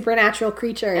hoaxes of supernatural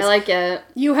creatures. I like it.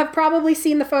 You have probably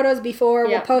seen the photos before.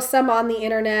 Yeah. We'll post some on the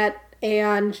internet.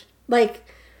 And, like,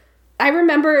 I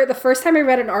remember the first time I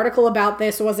read an article about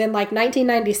this was in, like,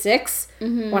 1996,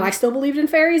 when I still believed in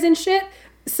fairies and shit.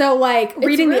 So, like,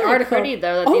 reading really the article... pretty,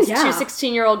 though, that these two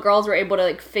 16-year-old girls were able to,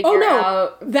 like, figure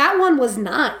out... That one was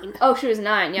 9. Oh, she was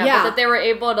 9, yeah. But that they were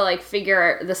able to, like,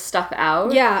 figure the stuff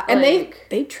out. Yeah, and like,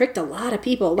 they tricked a lot of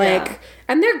people. Like,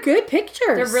 and they're good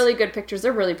pictures. They're really good pictures.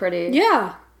 They're really pretty.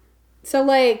 Yeah. So,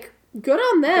 like, good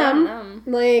on them. Good on them.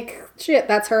 Like, shit,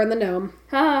 that's her and the gnome.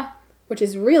 Huh. Which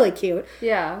is really cute.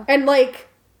 Yeah. And, like,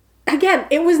 again,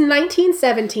 it was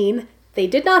 1917. They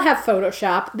did not have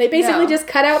Photoshop. They basically just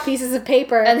cut out pieces of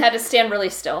paper. And had to stand really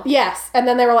still. Yes. And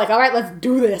then they were like, all right, let's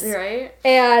do this. Right?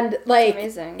 And, like,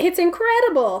 amazing. It's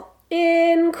incredible.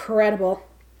 Incredible.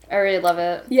 I really love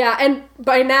it. Yeah, and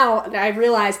by now, I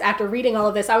realized after reading all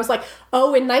of this, I was like,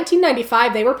 oh, in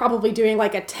 1995, they were probably doing,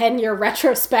 like, a 10-year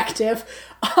retrospective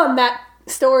on that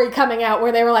story coming out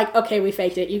where they were like, okay, we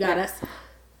faked it. You got us.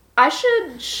 I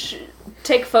should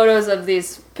take photos of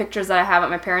these pictures that I have at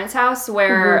my parents' house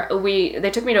where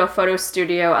they took me to a photo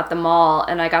studio at the mall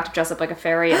and I got to dress up like a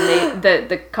fairy and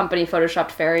the company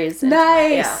photoshopped fairies.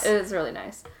 Nice! Yeah, it was really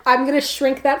nice. I'm going to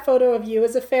shrink that photo of you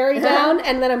as a fairy down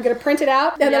and then I'm going to print it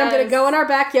out and then I'm going to go in our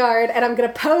backyard and I'm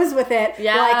going to pose with it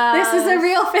like, this is a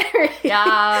real fairy.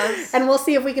 Yes. And we'll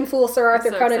see if we can fool Sir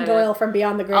Arthur Conan Doyle from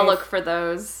Beyond the Grave. I'll look for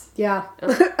those. Yeah.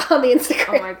 On the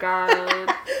Instagram. Oh my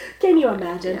god. Can you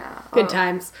imagine? Yeah. Good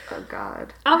times. Oh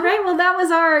god. All right, well, that was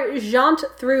our jaunt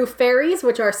through fairies,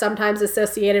 which are sometimes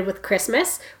associated with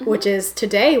Christmas, which is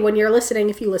today when you're listening,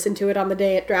 if you listen to it on the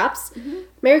day it drops.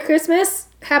 Merry Christmas.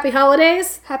 Happy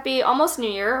holidays. Happy almost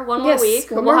New Year. One more week.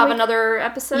 We'll have another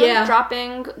episode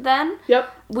dropping then.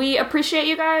 Yep. We appreciate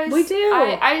you guys. We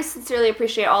do. I sincerely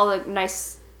appreciate all the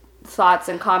nice thoughts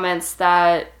and comments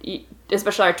that,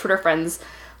 especially our Twitter friends,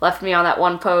 left me on that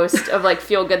one post of like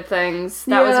feel good things.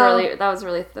 That was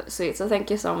really sweet. So thank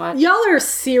you so much. Y'all are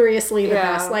seriously the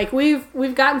best. Like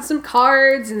we've gotten some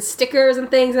cards and stickers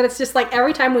and things, and it's just like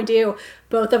every time we do,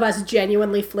 both of us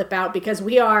genuinely flip out because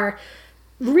we are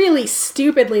really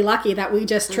stupidly lucky that we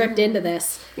just tripped into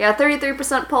this. Yeah,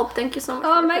 33% pulp. Thank you so much.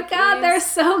 Oh my god, they're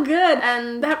so good.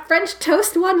 And that French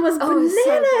toast one was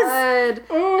bananas. So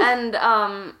good.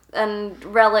 And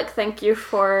Relic, thank you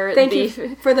for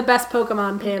the best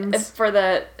Pokemon pins. For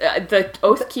the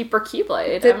Oathkeeper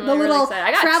Keyblade. The little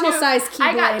travel size Keyblade.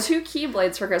 I got 2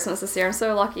 Keyblades for Christmas this year. I'm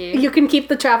so lucky. You can keep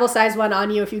the travel size one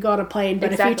on you if you go on a plane,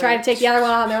 but if you try to take the other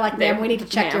one on, they're like, ma'am, we need to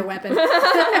check your weapon.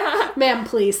 Ma'am,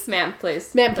 please. Ma'am,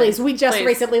 please. Ma'am, please. We just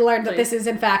recently learned that this is,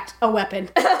 in fact, a weapon.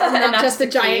 not just a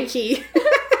giant key.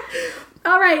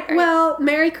 All right. Well,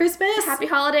 Merry Christmas. Happy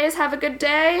holidays. Have a good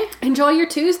day. Enjoy your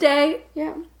Tuesday.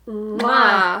 Yeah.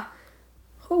 Mwah.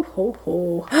 Ho, ho,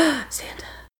 ho. Santa.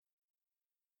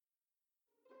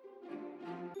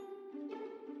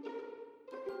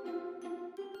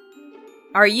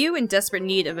 Are you in desperate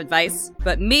need of advice,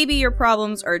 but maybe your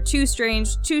problems are too strange,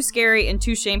 too scary, and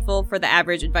too shameful for the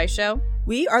average advice show?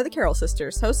 We are the Carroll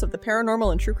Sisters, hosts of the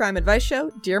paranormal and true crime advice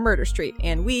show, Dear Murder Street,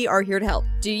 and we are here to help.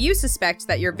 Do you suspect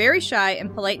that your very shy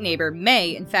and polite neighbor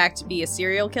may, in fact, be a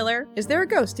serial killer? Is there a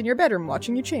ghost in your bedroom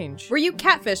watching you change? Were you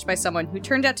catfished by someone who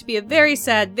turned out to be a very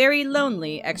sad, very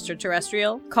lonely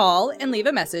extraterrestrial? Call and leave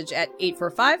a message at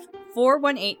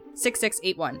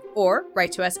 845-418-6681 or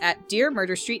write to us at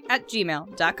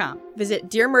dearmurderstreet@gmail.com. Visit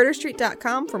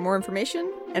dearmurderstreet.com for more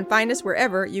information and find us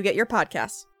wherever you get your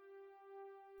podcasts.